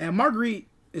 And Marguerite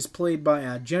is played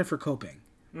by Jennifer Coping,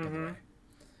 by the way.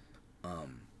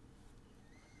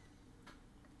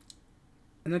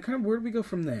 And then kind of where do we go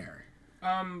from there?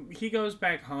 He goes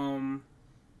back home,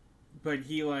 but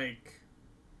he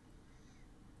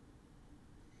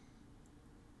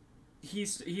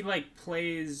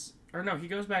plays, or no, he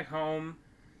goes back home,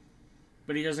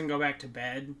 but he doesn't go back to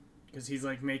bed because he's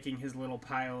like making his little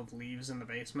pile of leaves in the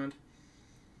basement.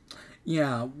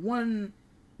 Yeah, one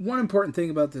important thing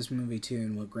about this movie too,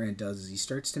 and what Grant does is he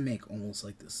starts to make almost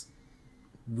like this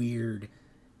weird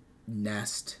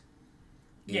nest.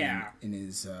 In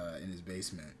his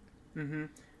basement. Mm-hmm.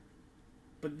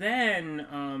 But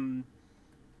then,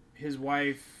 his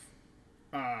wife,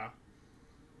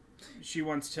 she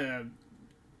wants to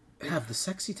have the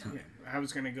sexy time. Yeah, I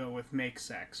was gonna go with make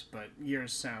sex, but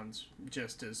yours sounds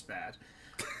just as bad.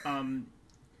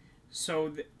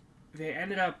 So they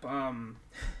ended up. I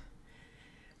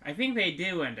think they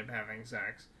do end up having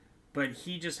sex, but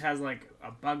he just has like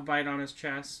a bug bite on his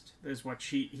chest. Is what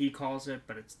he calls it,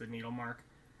 but it's the needle mark.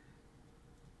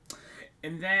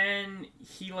 And then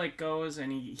he like goes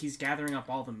and he's gathering up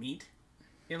all the meat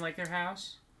in like their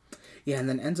house. Yeah, and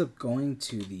then ends up going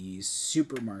to the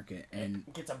supermarket and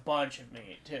gets a bunch of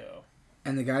meat too.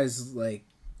 And the guy's like,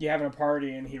 "You having a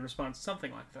party?" And he responds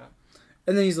something like that.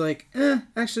 And then he's like,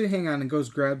 actually, hang on, and goes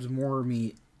grabs more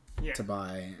meat to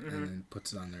buy and then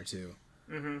puts it on there too.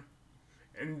 Mm-hmm.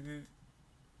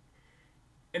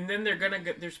 And then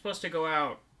they're supposed to go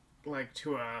out like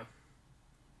to a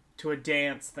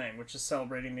dance thing, which is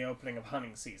celebrating the opening of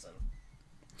hunting season.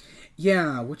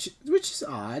 Yeah, which is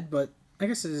odd, but I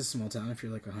guess it is a small town if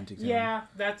you're like a hunting town. Yeah,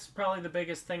 that's probably the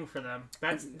biggest thing for them.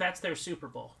 That's their Super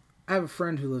Bowl. I have a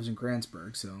friend who lives in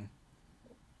Grantsburg, so.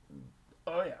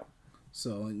 Oh yeah.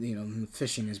 So the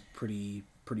fishing is pretty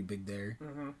big there.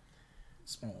 Mm-hmm.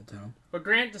 Small town. But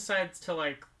Grant decides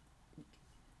to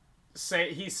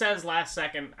he says last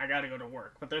second, I gotta go to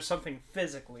work, but there's something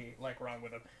physically wrong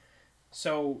with him.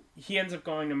 So he ends up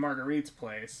going to Marguerite's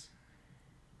place,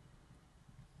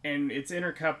 and it's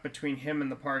intercut between him and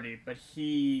the party, but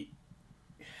I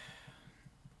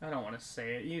don't want to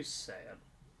say it. You say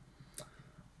it.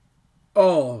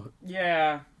 Oh.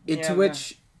 Yeah. Into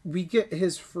which we get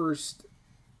his first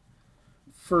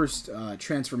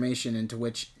transformation, into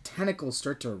which tentacles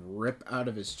start to rip out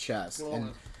of his chest.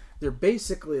 And they're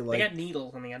basically like... They got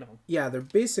needles on the end of them. Yeah, they're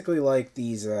basically like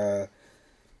these... would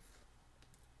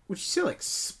you say like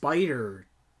spider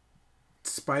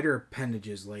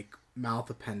appendages, like mouth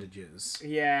appendages?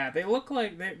 Yeah, they look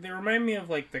like they remind me of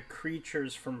like the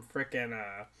creatures from frickin'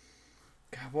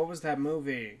 God, what was that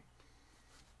movie?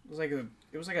 It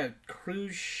was like a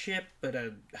cruise ship, but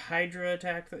a Hydra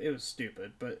attack. It was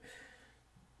stupid, but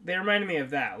They reminded me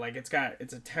of that. Like it's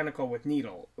a tentacle with a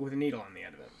needle on the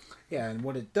end of it. Yeah, and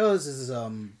what it does is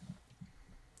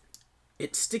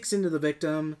it sticks into the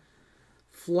victim,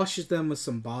 flushes them with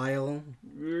some bile,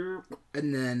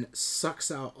 and then sucks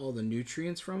out all the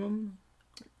nutrients from them.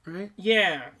 Right?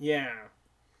 Yeah.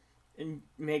 And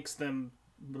makes them...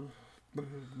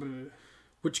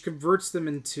 Which converts them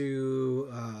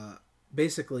into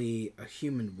basically a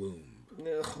human womb.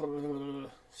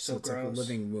 So it's gross. like a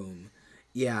living womb.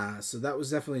 Yeah, so that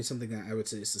was definitely something that I would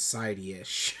say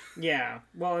society-ish. Yeah,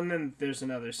 well, and then there's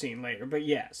another scene later, but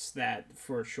yes, that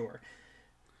for sure.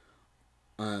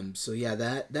 So yeah,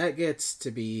 that gets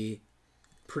to be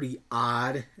pretty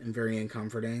odd and very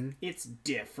uncomforting. It's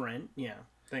different, yeah.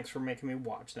 Thanks for making me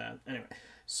watch that. Anyway,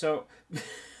 so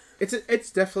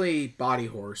it's definitely body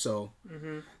horror. So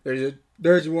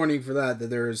there's a warning for that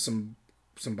there is some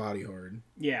body horror.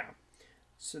 Yeah.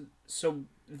 So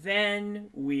then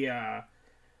we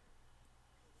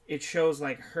it shows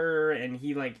like her and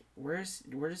he like where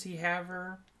does he have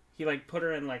her? He like put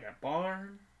her in like a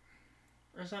barn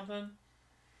or something.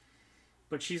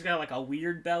 But she's got like a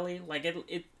weird belly. Like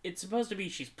it's supposed to be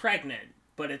she's pregnant,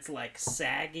 but it's like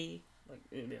saggy. Like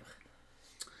ugh.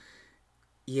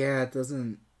 Yeah, it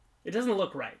doesn't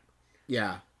look right.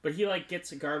 Yeah. But he like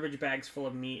gets garbage bags full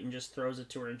of meat and just throws it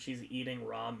to her, and she's eating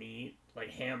raw meat, like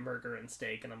hamburger and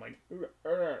steak, and I'm like,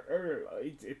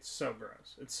 it's so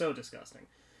gross. It's so disgusting.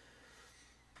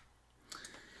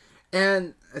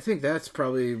 And I think that's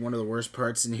probably one of the worst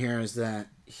parts in here is that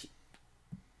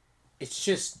it's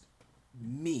just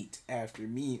meat after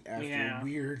meat after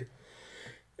weird.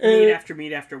 Meat after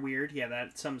meat after weird. Yeah,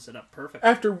 that sums it up perfectly.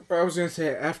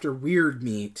 After weird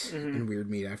meat and weird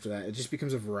meat after that, it just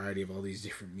becomes a variety of all these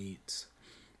different meats.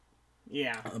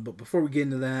 Yeah. But before we get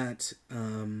into that, what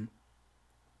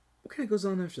kind of goes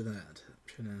on after that?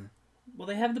 Well,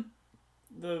 they have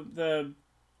the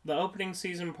opening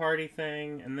season party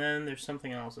thing, and then there's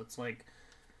something else. It's like,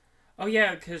 oh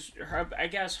yeah, because I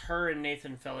guess her and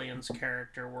Nathan Fillion's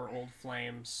character were old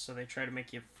flames, so they try to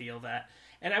make you feel that.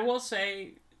 And I will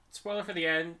say, spoiler for the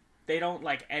end, they don't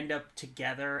like end up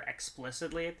together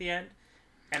explicitly at the end,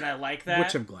 and I like that.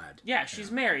 Which I'm glad. Yeah,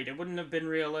 she's married. It wouldn't have been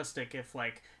realistic if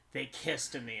like they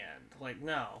kissed in the end. Like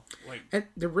no, like and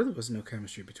there really was no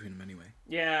chemistry between them anyway.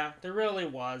 Yeah, there really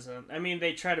wasn't. I mean,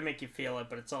 they try to make you feel it,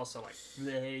 but it's also like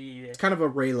it's kind of a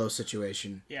Raylo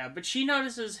situation. Yeah, but she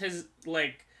notices his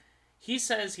like. He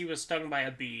says he was stung by a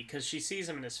bee because she sees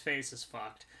him and his face is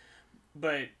fucked,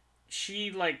 but she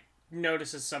like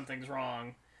notices something's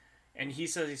wrong, and he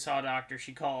says he saw a doctor.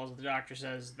 She calls. The doctor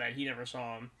says that he never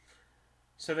saw him.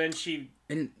 So then she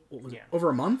what was it,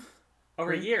 over a month?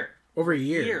 Over a year. Over a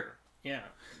year. Yeah.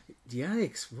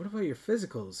 Yikes! What about your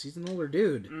physicals? He's an older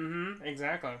dude. Mm-hmm.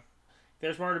 Exactly.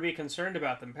 There's more to be concerned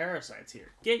about than parasites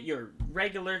here. Get your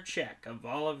regular check of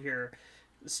all of your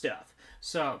stuff.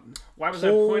 So, why was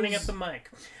I pointing at the mic?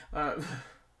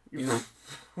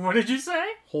 What did you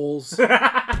say? Holes.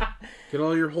 Get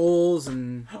all your holes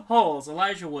and... Holes.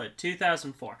 Elijah Wood,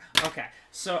 2004. Okay,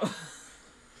 so...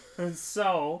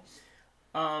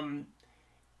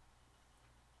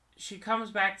 she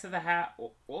comes back to the house...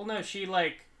 Well, no, she,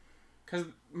 like... Because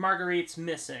Marguerite's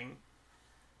missing.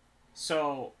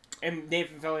 So... And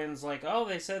Nathan Fillion's like, oh,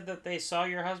 they said that they saw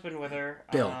your husband with her.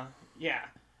 Bill. Yeah.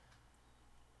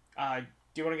 Do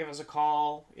you want to give us a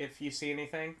call if you see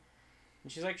anything?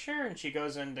 And she's like, sure. And she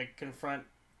goes in to confront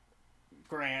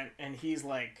Grant, and he's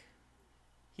like...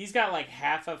 He's got, like,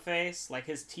 half a face. Like,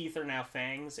 his teeth are now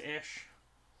fangs-ish.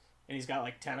 And he's got,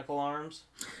 like, tentacle arms.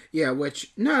 Yeah,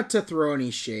 which, not to throw any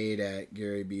shade at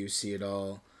Gary Busey at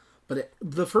all, but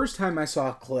the first time I saw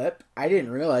a clip, I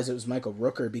didn't realize it was Michael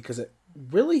Rooker because it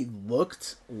really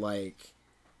looked like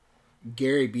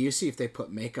Gary Busey if they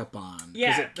put makeup on.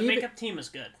 Yeah, the makeup team is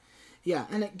good. Yeah,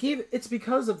 and it's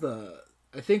because of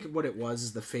I think what it was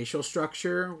is the facial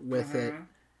structure with it,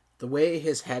 the way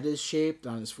his head is shaped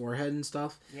on his forehead and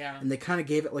stuff. Yeah. And they kind of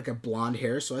gave it like a blonde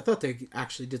hair, so I thought they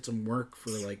actually did some work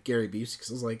for like Gary Busey, because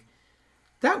I was like,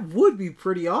 that would be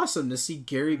pretty awesome to see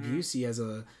Gary Busey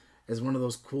as one of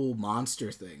those cool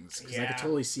monster things, because I could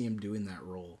totally see him doing that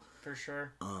role. For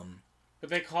sure.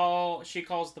 But she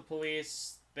calls the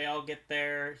police. They all get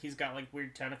there. He's got like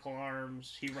weird tentacle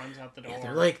arms. He runs out the door. Yeah,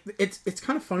 they're like, it's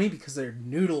kind of funny because they're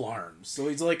noodle arms. So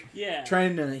he's like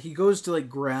he goes to like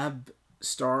grab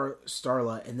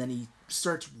Starla, and then he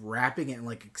starts wrapping it and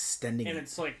like extending it. And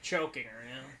it's like choking her,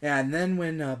 you know? Yeah, and then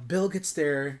when Bill gets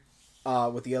there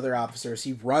with the other officers,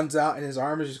 he runs out and his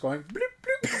arm is just going bloop,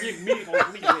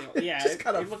 bloop. Yeah,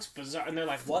 it looks bizarre. And they're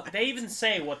like, what? They even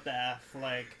say, what the F?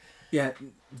 Like... Yeah,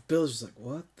 Bill's just like,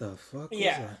 what the fuck was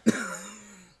that?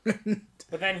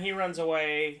 But then he runs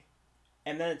away,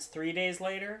 and then it's 3 days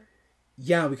later?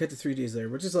 Yeah, we cut to 3 days later,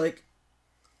 which is like,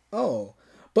 oh.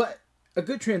 But a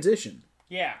good transition.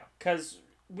 Yeah, because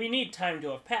we need time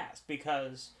to have passed,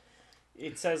 because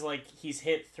it says, like, he's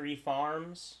hit 3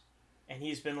 farms, and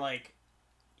he's been, like,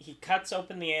 he cuts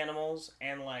open the animals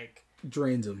and, like...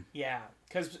 Drains them. Yeah,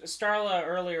 because Starla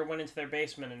earlier went into their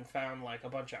basement and found, like, a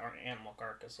bunch of animal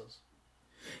carcasses.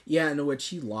 Yeah, in which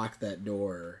he locked that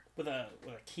door. With a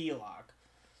key lock.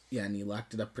 Yeah, and he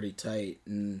locked it up pretty tight,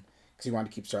 and... because he wanted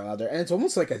to keep Starla out there. And it's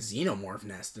almost like a xenomorph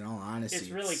nest, in all honesty. It's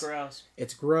really gross.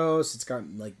 It's gross. It's got,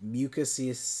 like, mucus.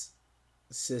 It's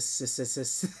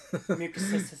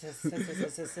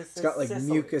got, like,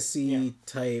 mucusy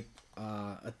type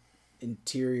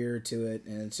interior to it,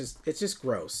 and it's just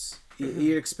gross.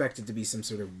 You'd expect it to be some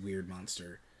sort of weird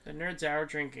monster. The Nerd's Hour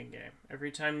drinking game.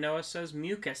 Every time Noah says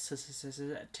mucus,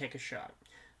 take a shot.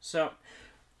 So...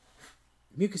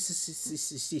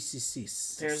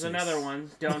 mucus. There's another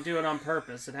one. Don't do it on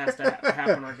purpose. It has to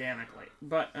happen organically.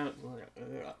 But whoa,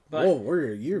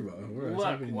 what's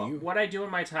happening to you? What I do in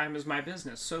my time is my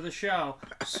business. So the show.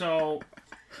 So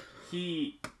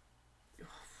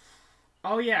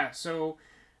oh yeah. So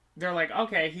they're like,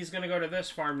 okay, he's gonna go to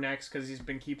this farm next because he's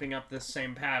been keeping up this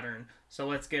same pattern. So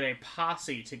let's get a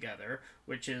posse together,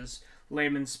 which is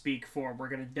layman speak for we're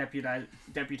gonna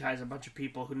deputize a bunch of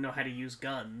people who know how to use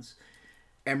guns.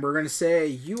 And we're going to say,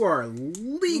 you are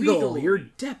legal. You're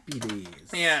deputies.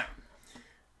 Yeah.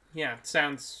 Yeah, it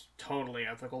sounds totally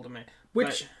ethical to me.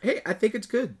 Which, hey, I think it's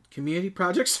good. Community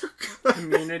projects are good.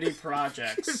 Community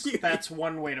projects. That's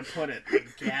one way to put it, I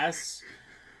guess.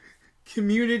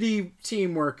 Community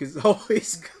teamwork is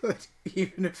always good,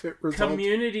 even if it results...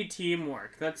 Community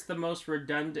teamwork. That's the most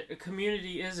redundant...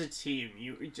 Community is a team.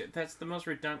 That's the most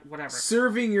redundant... Whatever.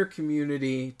 Serving your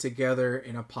community together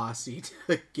in a posse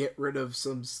to get rid of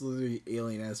some slithery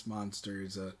alien-ass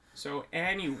monsters. So,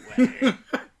 anyway...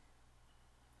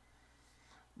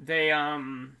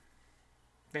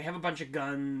 They have a bunch of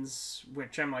guns,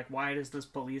 which I'm like, why does this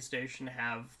police station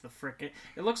have the frickin'...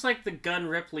 It looks like the gun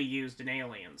Ripley used in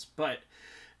Aliens, but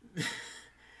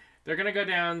they're gonna go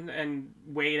down and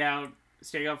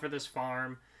stay out for this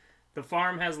farm. The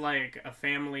farm has, like, a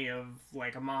family of,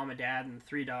 like, a mom, a dad, and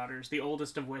 3 daughters, the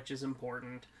oldest of which is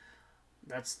important.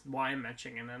 That's why I'm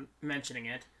mentioning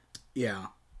it. Yeah,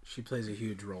 she plays a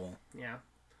huge role. Yeah.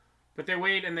 But they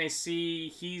wait and they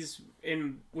see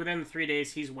within the 3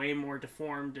 days, he's way more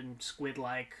deformed and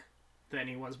squid-like than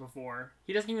he was before.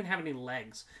 He doesn't even have any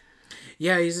legs.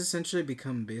 Yeah, he's essentially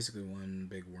become basically one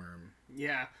big worm.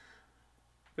 Yeah.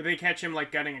 But they catch him,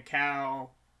 like, gutting a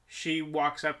cow. She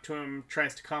walks up to him,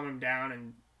 tries to calm him down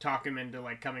and talk him into,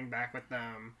 like, coming back with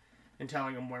them and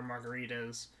telling him where Marguerite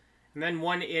is. And then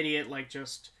one idiot, like,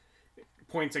 just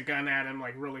points a gun at him,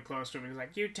 like, really close to him. He's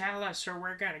like, you tell us or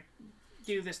we're gonna...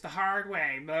 do this the hard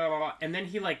way, blah, blah, blah. And then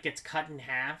he, like, gets cut in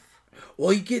half. Well,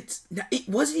 he gets... Now, it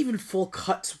wasn't even full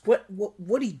cuts.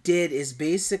 What he did is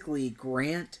basically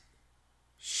Grant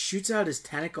shoots out his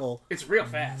tentacle. It's real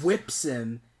fast. Whips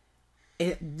him. And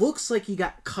it looks like he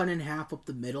got cut in half up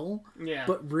the middle. Yeah.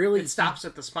 But really... It stops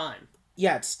at the spine.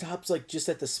 Yeah, it stops, like, just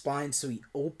at the spine, so he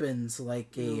opens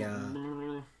like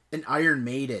an Iron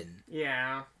Maiden.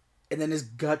 Yeah. And then his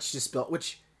guts just spill,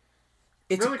 which...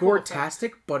 It's really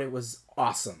gore-tastic, but it was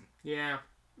awesome. Yeah.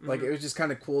 Mm-hmm. Like, it was just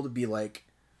kind of cool to be like...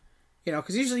 You know,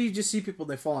 because usually you just see people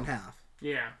and they fall in half.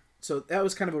 Yeah. So that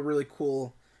was kind of a really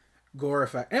cool gore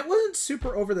effect. And it wasn't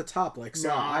super over-the-top like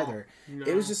Saw either. No.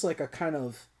 It was just like a kind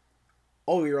of...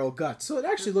 Oh, your old guts. So it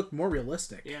actually looked more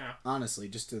realistic. Yeah. Honestly,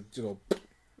 just to go...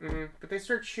 Mm-hmm. But they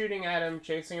start shooting at him,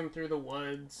 chasing him through the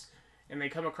woods, and they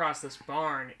come across this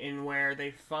barn in where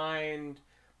they find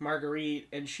Marguerite,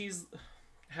 and she's...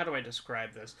 How do I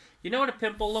describe this? You know what a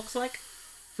pimple looks like?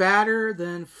 Fatter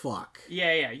than fuck.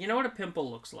 Yeah. You know what a pimple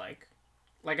looks like?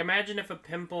 Like, imagine if a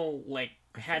pimple, like,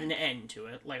 had an end to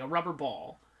it, like a rubber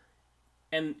ball,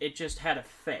 and it just had a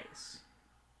face.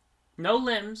 No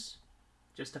limbs,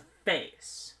 just a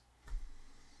face.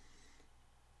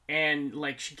 And,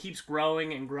 like, she keeps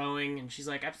growing and growing, and she's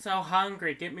like, I'm so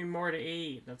hungry, get me more to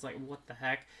eat. And it's like, what the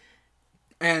heck?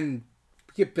 And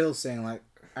we get Bill saying, like,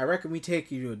 I reckon we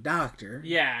take you to a doctor.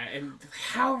 Yeah, and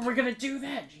how are we gonna do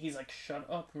that? He's like, shut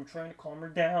up, I'm trying to calm her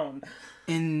down.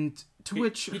 And to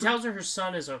which... He tells her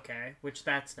son is okay, which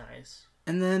that's nice.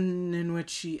 And then in which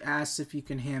she asks if you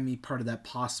can hand me part of that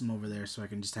possum over there so I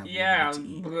can just have yeah, to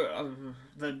eat.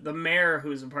 The mayor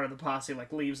who's a part of the posse,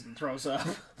 like, leaves and throws up.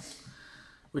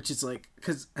 Which is like...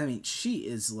 Because, I mean, she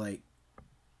is, like...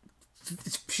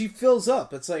 she fills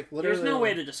up. It's like literally. There's no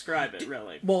way to describe it,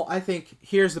 really. Well, I think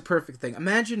here's the perfect thing.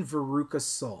 Imagine Veruca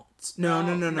Salt.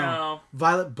 No.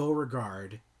 Violet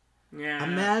Beauregard. Yeah.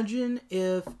 Imagine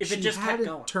if she it just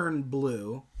hadn't turned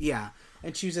blue. Yeah.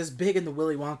 And she was as big in the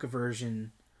Willy Wonka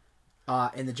version,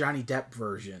 in the Johnny Depp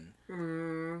version,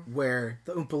 where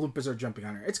the Oompa Loompas are jumping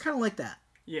on her. It's kind of like that.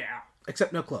 Yeah.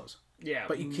 Except no clothes. Yeah.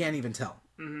 But you can't even tell.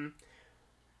 Mm-hmm.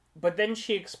 But then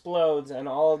she explodes, and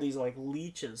all of these, like,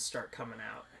 leeches start coming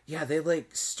out. Yeah, they,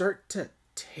 like, start to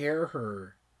tear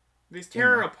her. They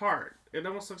tear her apart. It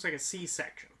almost looks like a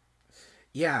C-section.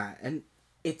 Yeah, and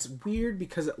it's weird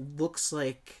because it looks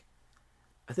like...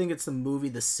 I think it's the movie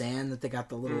The Sand that they got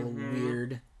the little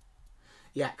weird...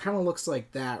 Yeah, it kind of looks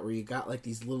like that, where you got, like,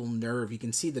 these little nerve... You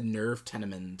can see the nerve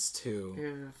tenements,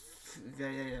 too.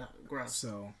 Yeah. Gross.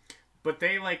 So... But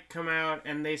they, like, come out,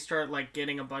 and they start, like,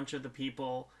 getting a bunch of the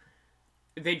people...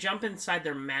 They jump inside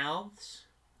their mouths.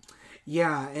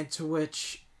 Yeah, and to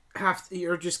which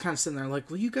you're just kind of sitting there like,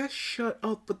 will you guys shut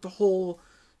up with the whole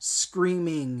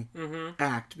screaming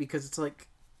act? Because it's like,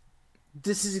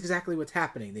 this is exactly what's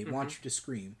happening. They want you to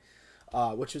scream.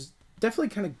 Which was definitely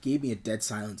kind of gave me a Dead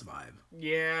Silence vibe.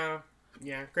 Yeah,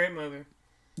 great movie.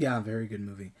 Yeah, very good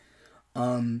movie.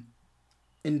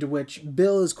 Into which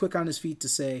Bill is quick on his feet to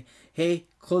say, hey,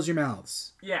 close your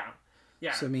mouths. Yeah.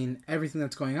 So, I mean, everything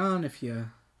that's going on, if you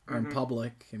are in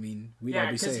public, I mean, we'd all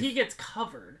be safe. Yeah, because he gets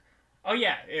covered. Oh,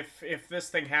 yeah, if this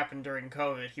thing happened during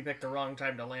COVID, he picked the wrong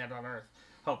time to land on Earth,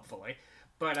 hopefully.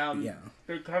 But,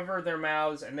 they cover their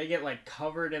mouths, and they get, like,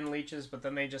 covered in leeches, but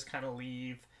then they just kind of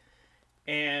leave.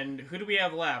 And who do we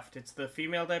have left? It's the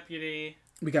female deputy.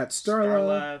 We got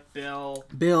Starla,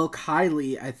 Bill,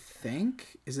 Kylie, I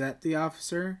think. Is that the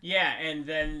officer? Yeah, and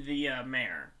then the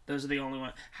mayor. Those are the only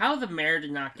ones. How the mayor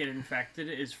did not get infected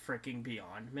is freaking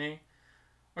beyond me.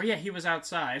 Or yeah, he was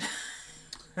outside.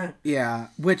 Yeah,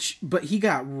 but he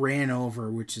got ran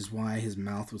over, which is why his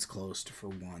mouth was closed for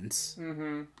once.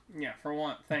 Yeah, for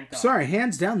one. Thank God. Sorry,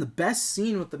 hands down, the best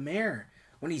scene with the mayor.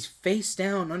 When he's face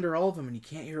down under all of them and you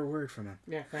can't hear a word from him.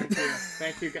 Yeah, thank you.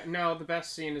 Thank you. No, the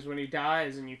best scene is when he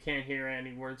dies and you can't hear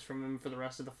any words from him for the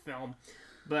rest of the film.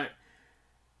 But,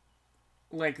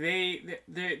 like, they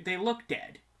look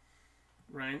dead,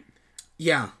 right?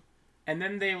 Yeah. And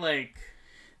then they, like...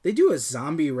 They do a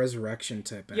zombie resurrection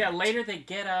type act. Yeah, later they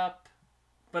get up,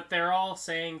 but they're all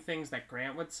saying things that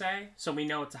Grant would say, so we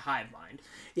know it's a hive mind.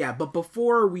 Yeah, but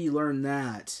before we learn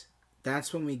that,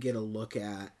 that's when we get a look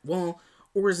at... Well...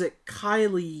 Or is it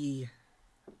Kylie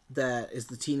that is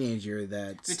the teenager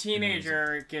that... The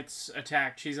teenager gets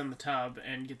attacked. She's in the tub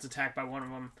and gets attacked by one of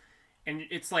them. And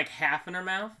it's like half in her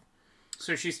mouth.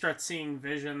 So she starts seeing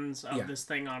visions of this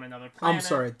thing on another planet. I'm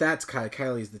sorry, that's Kylie.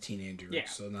 Kylie's the teenager,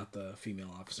 so not the female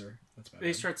officer. That's my bad.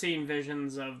 They start seeing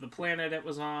visions of the planet it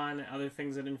was on, other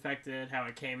things it infected, how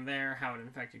it came there, how it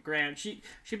infected Grant. She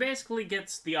basically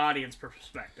gets the audience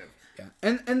perspective. Yeah,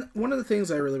 and one of the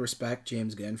things I really respect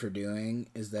James Gunn for doing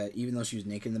is that even though she was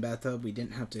naked in the bathtub, we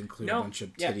didn't have to include a bunch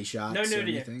of titty shots. No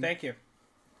nudity. Or anything. Thank you.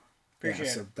 Appreciate it.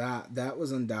 So that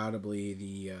was undoubtedly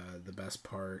the best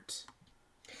part.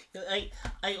 I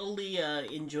only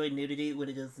enjoy nudity when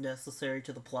it is necessary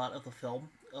to the plot of the film.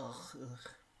 Ugh.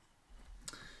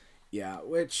 Yeah,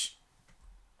 which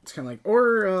it's kind of like,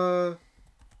 or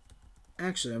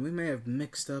actually, we may have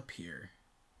mixed up here.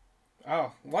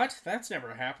 Oh, what? That's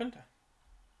never happened.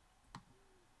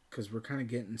 Because we're kind of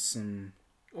getting some...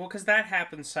 Well, because that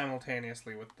happens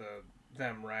simultaneously with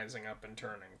them rising up and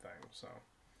turning thing, so...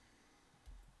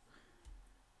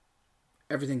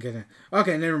 Everything kind of...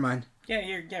 Okay, never mind.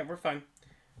 Yeah, we're fine.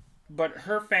 But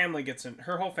her whole family gets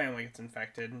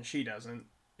infected, and she doesn't.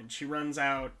 And she runs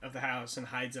out of the house and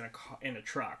hides in a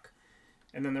truck.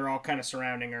 And then they're all kind of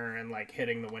surrounding her and, like,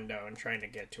 hitting the window and trying to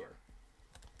get to her.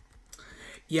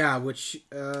 Yeah, which,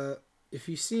 if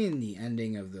you see in the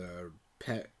ending of the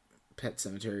Pet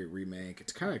Cemetery remake,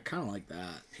 it's kind of like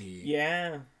that.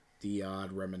 The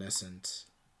odd reminiscence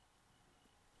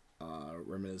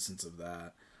of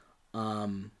that.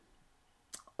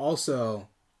 Also,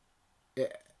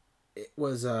 it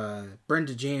was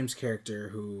Brenda James' character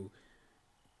who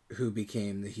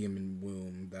became the human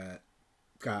womb that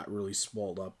got really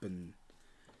swelled up and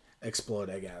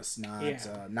exploded, I guess.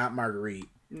 Not Marguerite.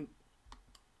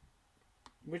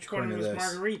 Which one was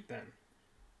Marguerite, then?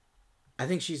 I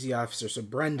think she's the officer, so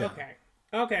Brenda.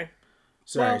 Okay.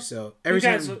 Sorry, well, so every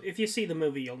time... if you see the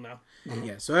movie, you'll know.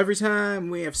 Yeah, so every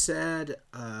time we have said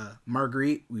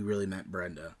Marguerite, we really meant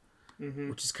Brenda.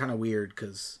 Which is kind of weird,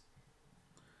 because...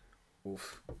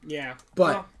 Oof. Yeah.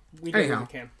 But, well, we do what we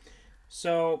can.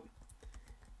 So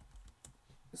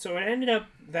it ended up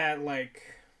that, like...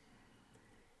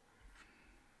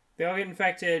 They all get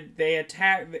infected. They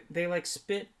attack. They like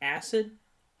spit acid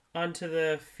onto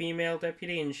the female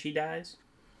deputy, and she dies.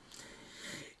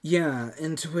 Yeah,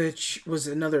 into which was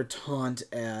another taunt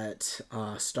at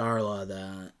Starla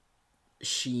that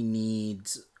she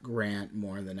needs Grant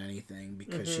more than anything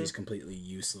because she's completely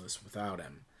useless without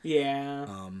him. Yeah.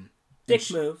 Dick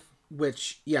move.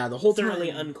 Which, yeah, the whole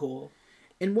thoroughly time... uncool.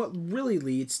 And what really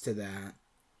leads to that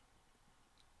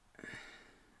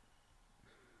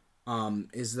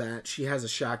is that she has a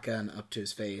shotgun up to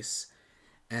his face,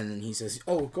 and then he says,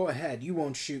 "Oh, go ahead, you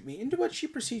won't shoot me." Into what she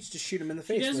proceeds to shoot him in the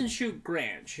face. She doesn't shoot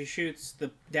Grant. She shoots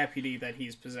the deputy that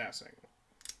he's possessing.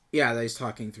 Yeah, that he's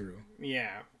talking through.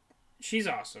 Yeah. She's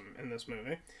awesome in this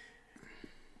movie.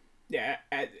 Yeah,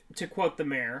 to quote the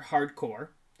mayor, hardcore.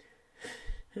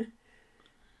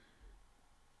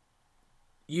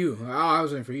 I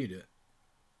was waiting for you to do it.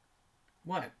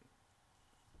 What?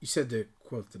 You said to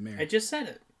quote the mayor. I just said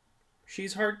it.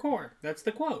 She's hardcore. That's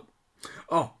the quote.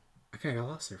 Oh, I kind of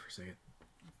got lost there for a second.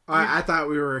 I thought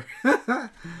we were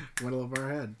middle of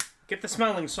our head. Get the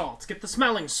smelling salts. Get the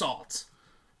smelling salts.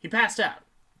 He passed out.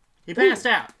 He passed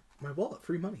out. My wallet,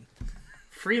 free money.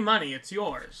 Free money, it's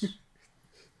yours.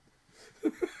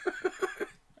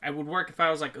 I would work if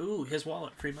I was like, ooh, his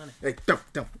wallet, free money. Like, don't,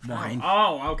 mine.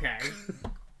 Oh, okay.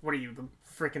 What are you, the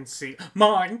freaking C?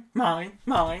 Mine. Never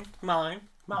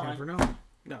know.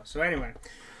 No, so anyway.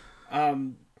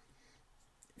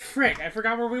 Frick, I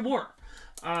forgot where we were.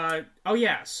 Oh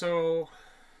yeah, so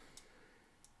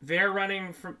they're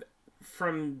running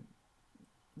from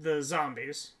the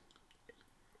zombies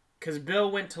because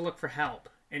Bill went to look for help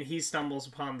and he stumbles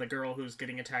upon the girl who's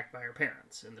getting attacked by her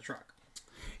parents in the truck.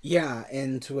 Yeah,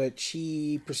 and to which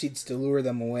he proceeds to lure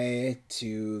them away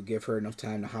to give her enough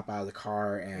time to hop out of the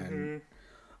car, and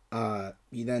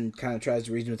he then kind of tries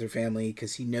to reason with her family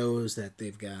because he knows that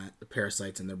they've got the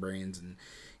parasites in their brains, and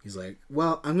he's like,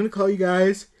 "Well, I'm gonna call you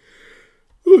guys."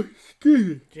 Oh,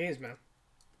 excuse me. Jeez, man.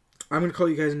 I'm gonna call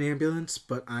you guys an ambulance,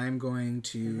 but I'm going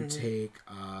to take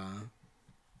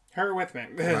her with me.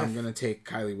 I'm gonna take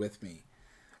Kylie with me.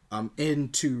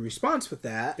 Into response with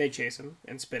that, they chase him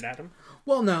and spit at him.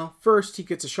 Well, no. First, he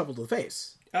gets a shovel to the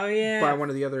face. Oh yeah, by one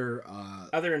of the other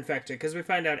infected, because we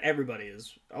find out everybody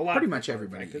is pretty much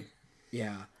everybody. Infected.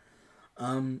 Yeah.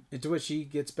 Into which he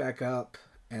gets back up,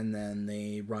 and then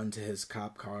they run to his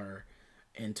cop car.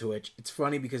 Into which it's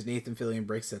funny because Nathan Fillion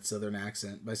breaks that southern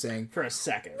accent by saying, "For a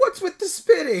second, what's with the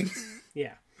spitting?"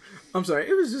 Yeah. I'm sorry.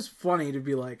 It was just funny to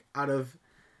be like, out of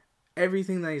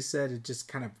everything that he said, it just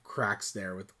kind of cracks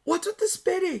there with, "What's with the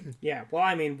spitting?" Yeah, well,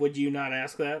 I mean, would you not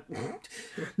ask that?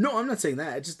 No, I'm not saying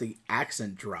that. It's just the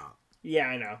accent drop. Yeah,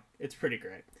 I know. It's pretty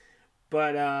great.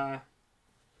 But,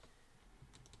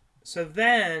 so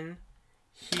then,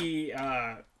 the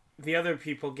other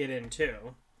people get in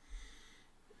too.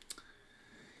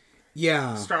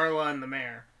 Yeah. Starla and the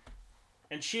mayor.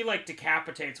 And she, like,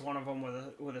 decapitates one of them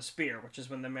with a spear, which is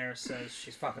when the mayor says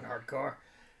she's fucking hardcore.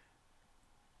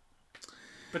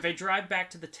 But they drive back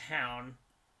to the town,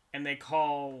 and they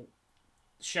call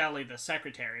Shelley the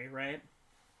secretary, right?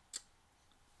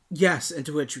 Yes,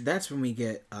 into which that's when we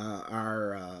get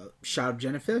our shot of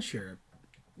Jenna Fisher.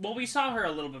 Well, we saw her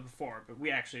a little bit before, but we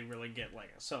actually really get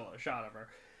like a solo shot of her.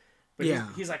 But yeah.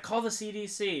 He's like, call the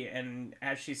CDC, and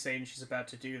as she's saying she's about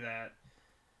to do that.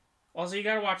 Also, you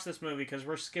gotta watch this movie because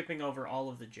we're skipping over all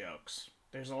of the jokes.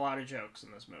 There's a lot of jokes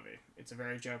in this movie. It's a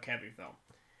very joke-heavy film.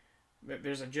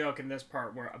 There's a joke in this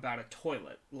part about a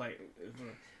toilet,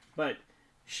 but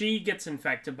she gets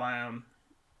infected by them,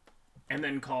 and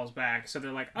then calls back. So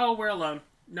they're like, "Oh, we're alone.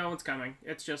 No one's coming.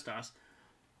 It's just us."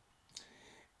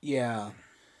 Yeah,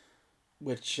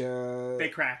 which they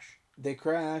crash. They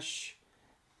crash,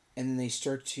 and then they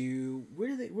start to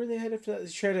where they head after that?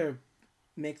 They try to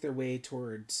make their way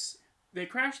towards. They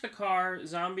crash the car.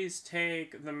 Zombies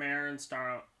take the mayor and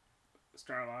Starla,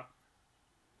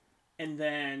 and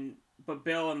then. But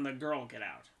Bill and the girl get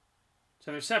out.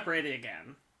 So they're separated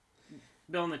again.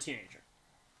 Bill and the teenager.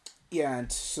 Yeah,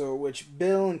 and so which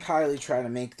Bill and Kylie try to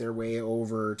make their way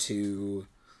over to...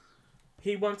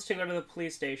 He wants to go to the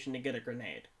police station to get a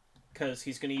grenade. Because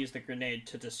he's going to use the grenade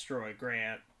to destroy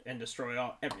Grant and destroy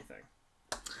everything.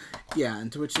 Yeah,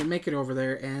 and to which they make it over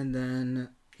there, and then...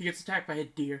 He gets attacked by a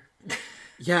deer.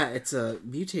 Yeah, it's a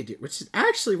mutated deer, which is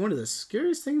actually one of the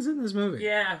scariest things in this movie.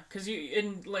 Yeah, because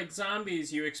in like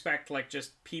zombies, you expect like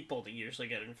just people to usually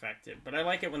get infected, but I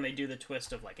like it when they do the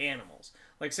twist of like animals.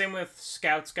 Like same with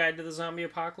Scout's Guide to the Zombie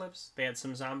Apocalypse. They had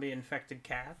some zombie infected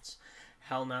cats.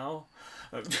 Hell no.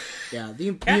 Yeah,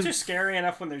 cats are scary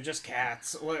enough when they're just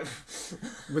cats.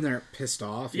 When they're pissed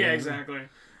off. Yeah, exactly.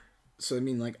 So, I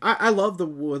mean, like, I love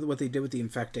what they did with the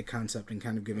infected concept and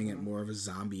kind of giving it more of a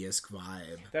zombie-esque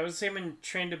vibe. That was the same in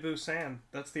Train to Busan.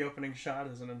 That's the opening shot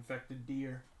as an infected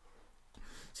deer.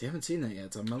 See, I haven't seen that yet.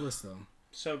 It's on my list, though.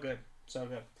 So good. So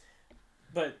good.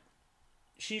 But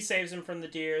she saves him from the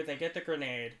deer. They get the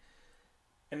grenade.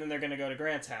 And then they're going to go to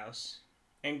Grant's house.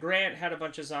 And Grant had a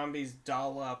bunch of zombies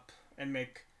doll up and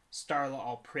make Starla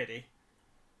all pretty.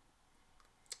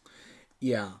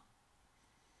 Yeah.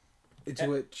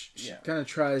 Into which she kind of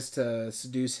tries to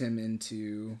seduce him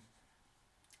into...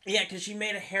 Yeah, because she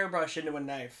made a hairbrush into a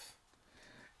knife.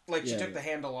 Like, she took the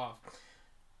handle off.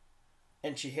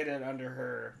 And she hid it under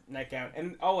her nightgown.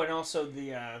 And also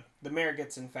the mayor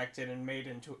gets infected and made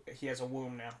into... He has a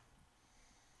womb now.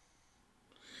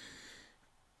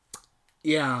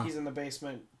 Yeah. He's in the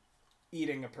basement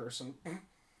eating a person.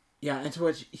 Yeah, into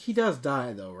which he does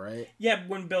die, though, right? Yeah,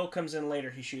 when Bill comes in later,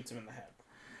 he shoots him in the head.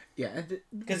 Yeah.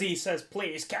 Because he says,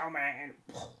 please, cowman.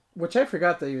 Which I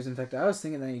forgot that he was infected. I was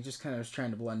thinking that he just kind of was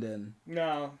trying to blend in.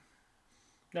 No,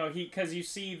 because you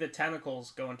see the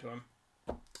tentacles go into him.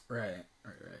 Right.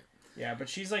 Yeah, but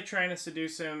she's like trying to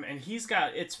seduce him, and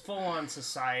it's full on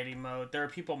society mode. There are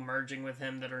people merging with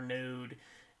him that are nude,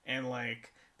 and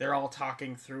like they're all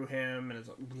talking through him, and it's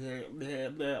like, bleh,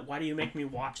 bleh, bleh. Why do you make me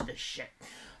watch this shit?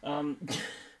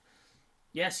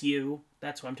 Yes, you.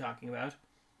 That's what I'm talking about.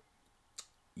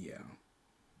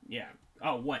 Yeah.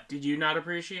 Oh, what? Did you not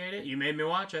appreciate it? You made me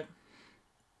watch it.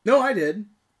 No, I did.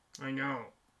 I know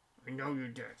you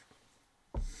did.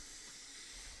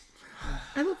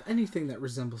 I love anything that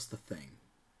resembles The Thing.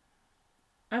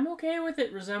 I'm okay with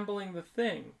it resembling The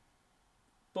Thing.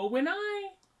 But when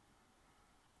I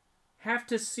have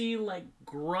to see, like,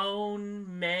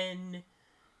 grown men,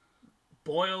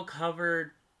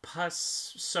 boil-covered,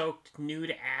 pus-soaked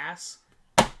nude ass,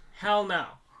 hell no.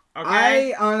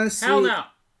 Okay? I honestly, hell no.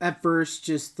 At first,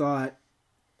 just thought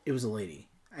it was a lady.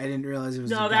 I didn't realize it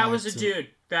was a guy. No, that was a dude.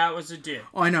 That was a dude.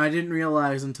 Oh, I know. I didn't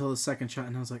realize until the second shot,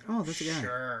 and I was like, oh, that's a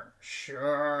guy.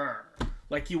 Sure.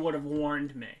 Like you would have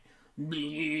warned me.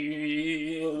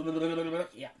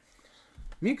 Yeah.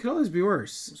 I mean, it could always be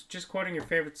worse. I was just quoting your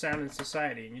favorite sound in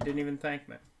society, and you didn't even thank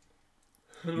me.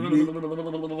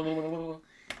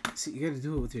 See, you gotta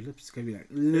do it with your lips. It's gotta be like...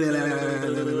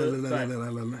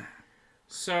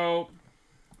 So...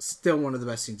 Still one of the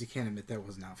best scenes. You can't admit that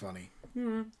was not funny.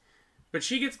 Mm-hmm. But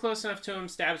she gets close enough to him,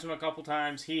 stabs him a couple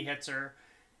times, he hits her.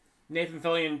 Nathan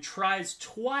Fillion tries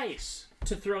twice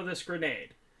to throw this grenade,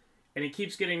 and he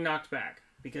keeps getting knocked back,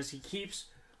 because he keeps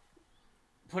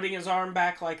putting his arm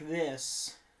back like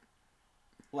this.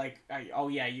 Like,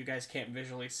 you guys can't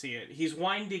visually see it. He's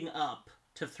winding up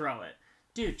to throw it.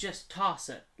 Dude, just toss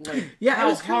it. Like, yeah,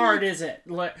 how hard is it?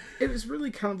 Like, it was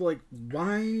really kind of like,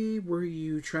 why were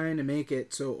you trying to make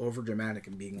it so overdramatic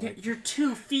and being like... You're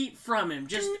 2 feet from him.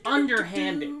 Just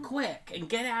underhand it quick and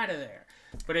get out of there.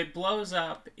 But it blows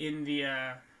up in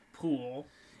the pool.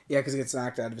 Yeah, because he gets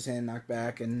knocked out of his hand, knocked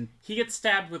back, and... He gets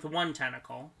stabbed with one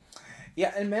tentacle.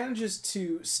 Yeah, and manages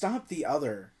to stop the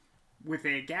other. With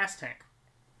a gas tank.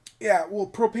 Yeah, well,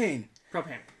 propane.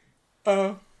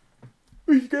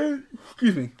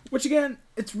 Excuse me. Which again,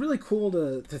 it's really cool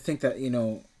to think that, you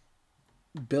know,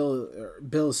 Bill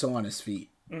is so on his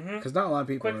feet. Because not a lot of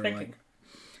people are like...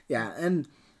 Yeah, and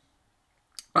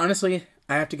honestly,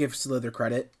 I have to give Slither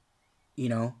credit. You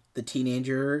know, the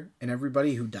teenager and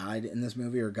everybody who died in this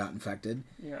movie or got infected.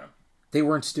 Yeah. They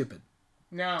weren't stupid.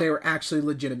 No. They were actually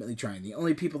legitimately trying. The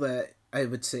only people that I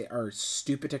would say are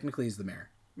stupid technically is the mayor.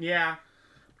 Yeah.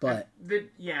 But...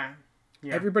 Yeah.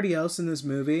 Everybody else in this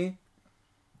movie...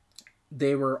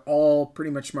 They were all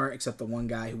pretty much smart, except the one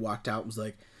guy who walked out and was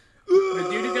like... The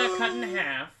dude who got cut in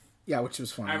half. Yeah, which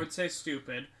was funny. I would say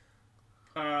stupid.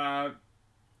 Yeah,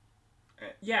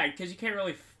 because you can't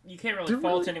really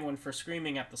fault anyone for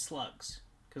screaming at the slugs.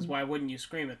 Because why wouldn't you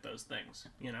scream at those things,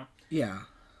 you know? Yeah.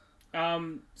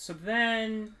 So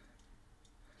then...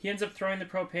 He ends up throwing the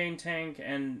propane tank,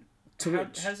 and... How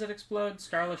does it explode?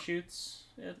 Starla shoots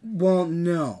it? Well,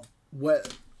 no.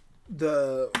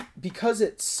 Because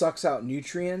it sucks out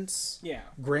nutrients,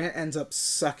 Grant ends up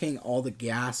sucking all the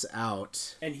gas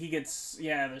out. And he gets,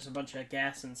 there's a bunch of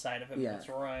gas inside of him. Yeah. That's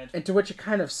right. And to which it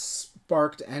kind of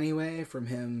sparked anyway from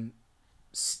him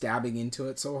stabbing into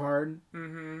it so hard.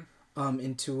 Mm-hmm.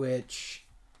 Into which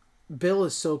Bill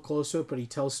is so close to it, but he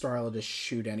tells Starla to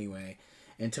shoot anyway.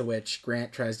 Into which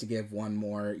Grant tries to give one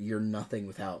more, "You're nothing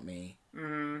without me."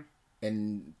 Mm-hmm.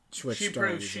 And she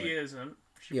proves she isn't.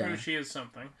 She proves she is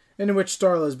something. And in which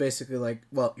Starla is basically like,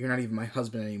 well, you're not even my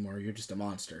husband anymore. You're just a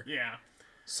monster. Yeah.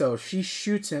 So she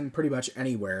shoots him pretty much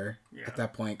anywhere at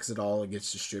that point because it all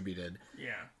gets distributed.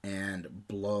 Yeah. And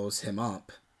blows him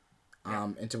up.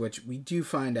 Into which we do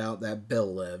find out that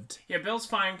Bill lived. Yeah, Bill's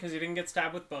fine because he didn't get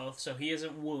stabbed with both, so he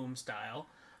isn't womb style.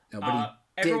 No, but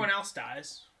everyone else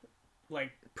dies.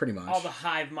 Like, pretty much. All the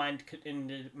hive mind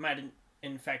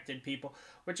infected people.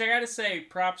 Which I gotta say,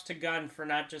 props to Gunn for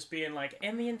not just being like,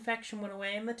 and the infection went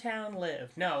away and the town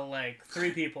lived. No, like,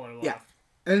 3 people are left. Yeah.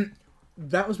 And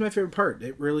that was my favorite part.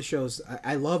 It really shows.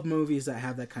 I love movies that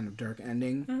have that kind of dark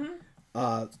ending.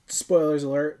 Mm-hmm. Spoilers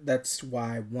alert, that's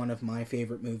why one of my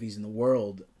favorite movies in the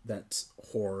world that's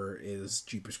horror is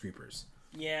Jeepers Creepers.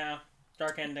 Yeah,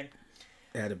 dark ending.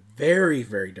 It had a very,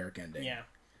 very dark ending. Yeah.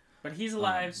 But he's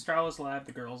alive, Starla's alive,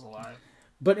 the girl's alive.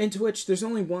 But into which there's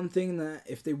only one thing that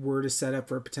if they were to set up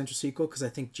for a potential sequel, because I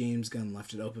think James Gunn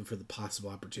left it open for the possible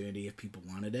opportunity if people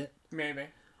wanted it. Maybe.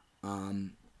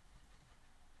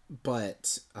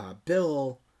 But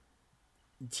Bill,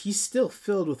 he's still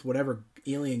filled with whatever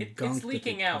alien gunk. It's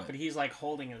leaking out, but he's like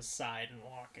holding his side and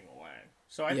walking away.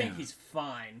 So I think he's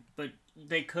fine, but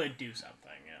they could do something,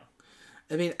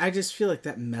 I mean, I just feel like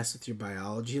that messed with your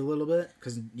biology a little bit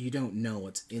because you don't know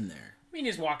what's in there. I mean,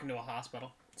 he's walking to a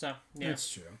hospital, so yeah. That's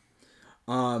true.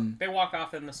 They walk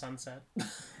off in the sunset.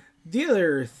 The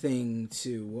other thing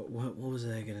too, what was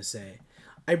I gonna say?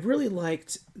 I really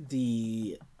liked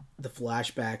the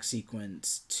flashback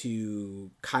sequence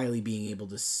to Kylie being able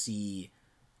to see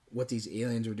what these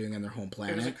aliens were doing on their home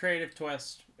planet. It was a creative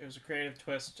twist.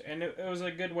 And it was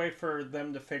a good way for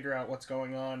them to figure out what's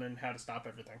going on and how to stop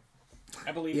everything.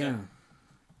 I believe that.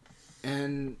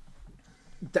 And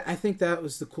I think that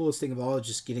was the coolest thing of all,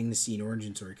 just getting to see an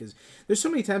origin story. Because there's so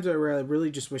many times where I really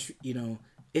just wish,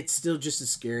 it's still just as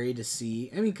scary to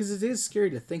see. I mean, because it is scary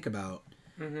to think about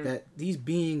that these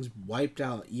beings wiped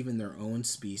out even their own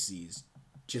species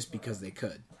just because they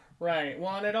could. Right.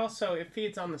 Well, and it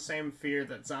feeds on the same fear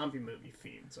that zombie movie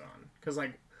feeds on. Because,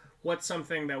 like, what's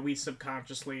something that we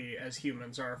subconsciously as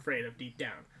humans are afraid of deep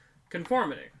down?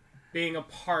 Conformity. Being a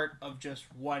part of just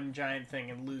one giant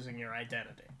thing and losing your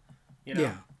identity.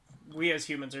 Yeah. We as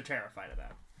humans are terrified of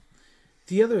that.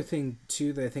 The other thing,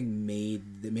 too, that I think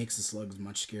makes the slugs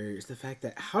much scarier is the fact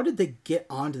that how did they get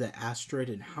onto the asteroid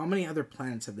and how many other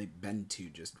planets have they been to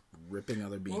just ripping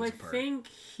other beings apart? Well, I think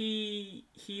he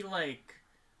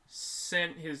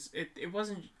sent his... It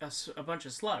wasn't a bunch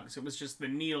of slugs. It was just the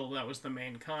needle that was the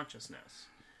main consciousness.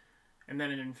 And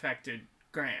then it infected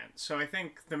Grant. So I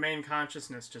think the main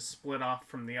consciousness just split off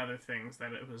from the other things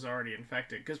that it was already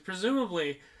infected. Because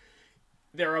presumably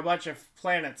there are a bunch of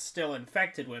planets still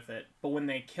infected with it, but when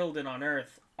they killed it on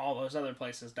Earth, all those other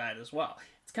places died as well.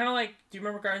 It's kind of like, do you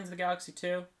remember Guardians of the Galaxy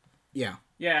 2? Yeah.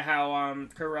 Yeah, how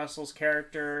Kurt Russell's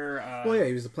character...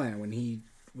 he was the planet. When he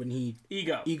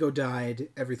Ego died,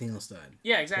 everything else died.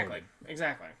 Yeah, exactly.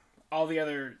 Exactly. All the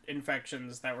other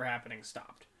infections that were happening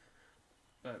stopped.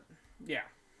 But, yeah.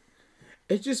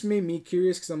 It just made me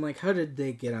curious because I'm like, how did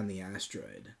they get on the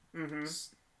asteroid? Mm-hmm.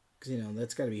 Because,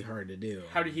 that's got to be hard to do.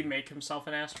 How did he make himself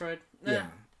an asteroid? Yeah.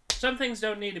 Some things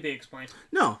don't need to be explained.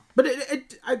 No, but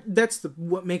that's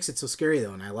what makes it so scary,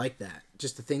 though, and I like that.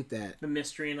 Just to think that... The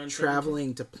mystery and uncertainty.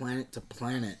 Traveling to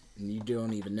planet, and you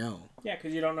don't even know. Yeah,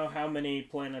 because you don't know how many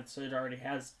planets it already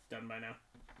has done by now.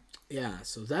 Yeah,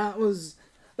 so that was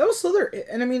Slither.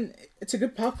 And, I mean, it's a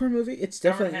good popcorn movie. It's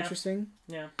definitely interesting.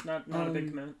 Yeah, not a big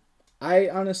commitment. I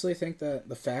honestly think that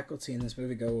the faculty in this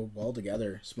movie go well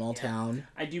together. Small town.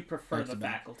 I do prefer the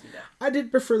faculty, though. I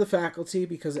did prefer the faculty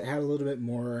because it had a little bit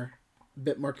more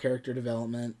character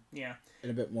development. Yeah. And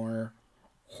a bit more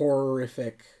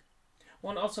horrific.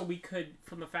 Well, and also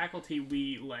from the faculty,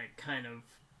 we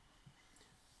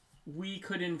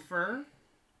could infer,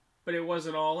 but it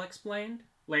wasn't all explained.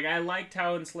 Like, I liked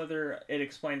how in Slither it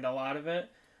explained a lot of it,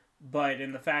 but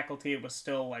in the faculty it was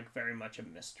still, very much a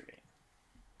mystery.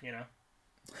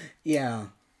 Yeah.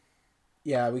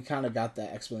 Yeah, we kind of got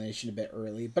that explanation a bit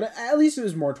early, but at least it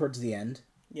was more towards the end.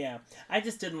 Yeah. I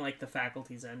just didn't like the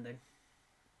faculty's ending.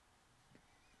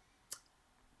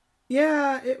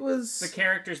 Yeah, it was... The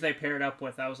characters they paired up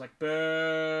with, I was like,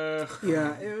 boo.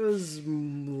 Yeah, it was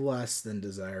less than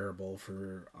desirable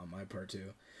on my part,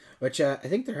 too. Which, I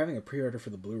think they're having a pre-order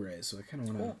for the Blu-ray, so I kind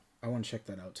of want to... I want to check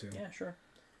that out, too. Yeah, sure.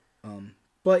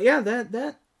 But, yeah,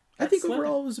 that I think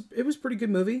overall it was a pretty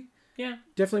good movie. Yeah.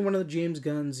 Definitely one of the James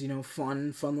Gunn's,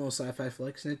 fun little sci-fi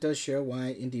flicks. And it does show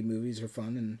why indie movies are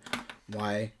fun and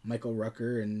why Michael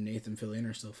Rooker and Nathan Fillion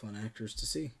are still fun actors to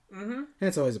see. Mm-hmm. And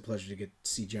it's always a pleasure to get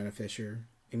to see Jenna Fisher.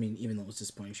 I mean, even though it was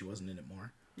disappointing she wasn't in it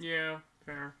more. Yeah,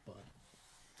 fair.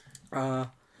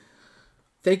 But,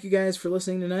 thank you guys for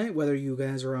listening tonight, whether you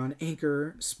guys are on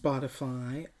Anchor,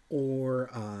 Spotify, or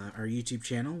our YouTube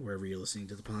channel, wherever you're listening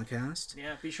to the podcast.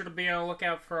 Yeah, be sure to be on the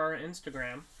lookout for our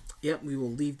Instagram. Yep, we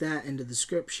will leave that in the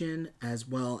description as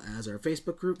well as our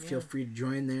Facebook group. Feel free to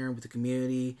join there with the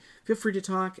community. Feel free to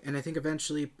talk, and I think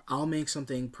eventually I'll make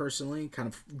something personally kind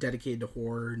of dedicated to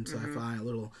horror and sci-fi, a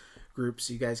little group,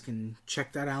 so you guys can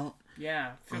check that out.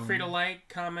 Yeah, feel free to like,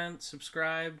 comment,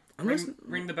 subscribe,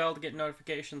 ring the bell to get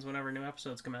notifications whenever new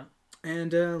episodes come out.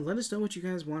 And let us know what you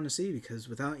guys want to see, because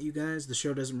without you guys, the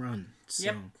show doesn't run.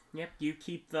 So. Yep, you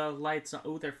keep the lights on.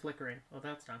 Oh, they're flickering. Oh,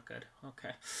 that's not good.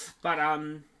 Okay. But,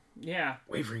 yeah.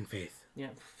 Wavering faith.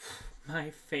 Yeah. My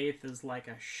faith is like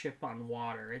a ship on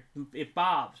water. It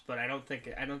bobs, but I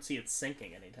don't see it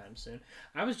sinking anytime soon.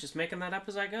 I was just making that up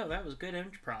as I go. That was good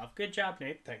improv. Good job,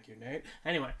 Nate. Thank you, Nate.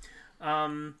 Anyway,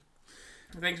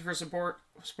 thanks for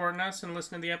supporting us and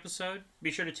listening to the episode. Be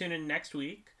sure to tune in next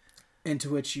week.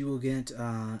 Into which you will get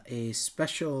a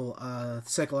special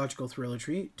psychological thriller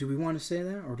treat. Do we want to say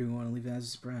that, or do we want to leave it as a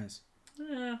surprise?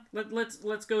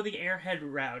 Let's go the Airhead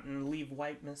route and leave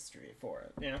White Mystery for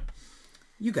it. Yeah.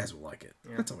 You guys will like it.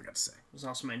 Yeah. That's all I got to say. It was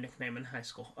also my nickname in high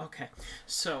school. Okay,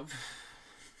 so.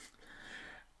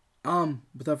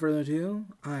 Without further ado,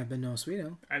 I've been Noah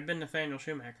Sweeto. I've been Nathaniel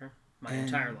Schumacher my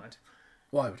entire life.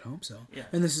 Well, I would hope so. Yeah.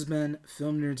 And this has been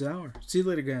Film Nerds Hour. See you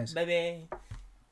later, guys. Bye-bye.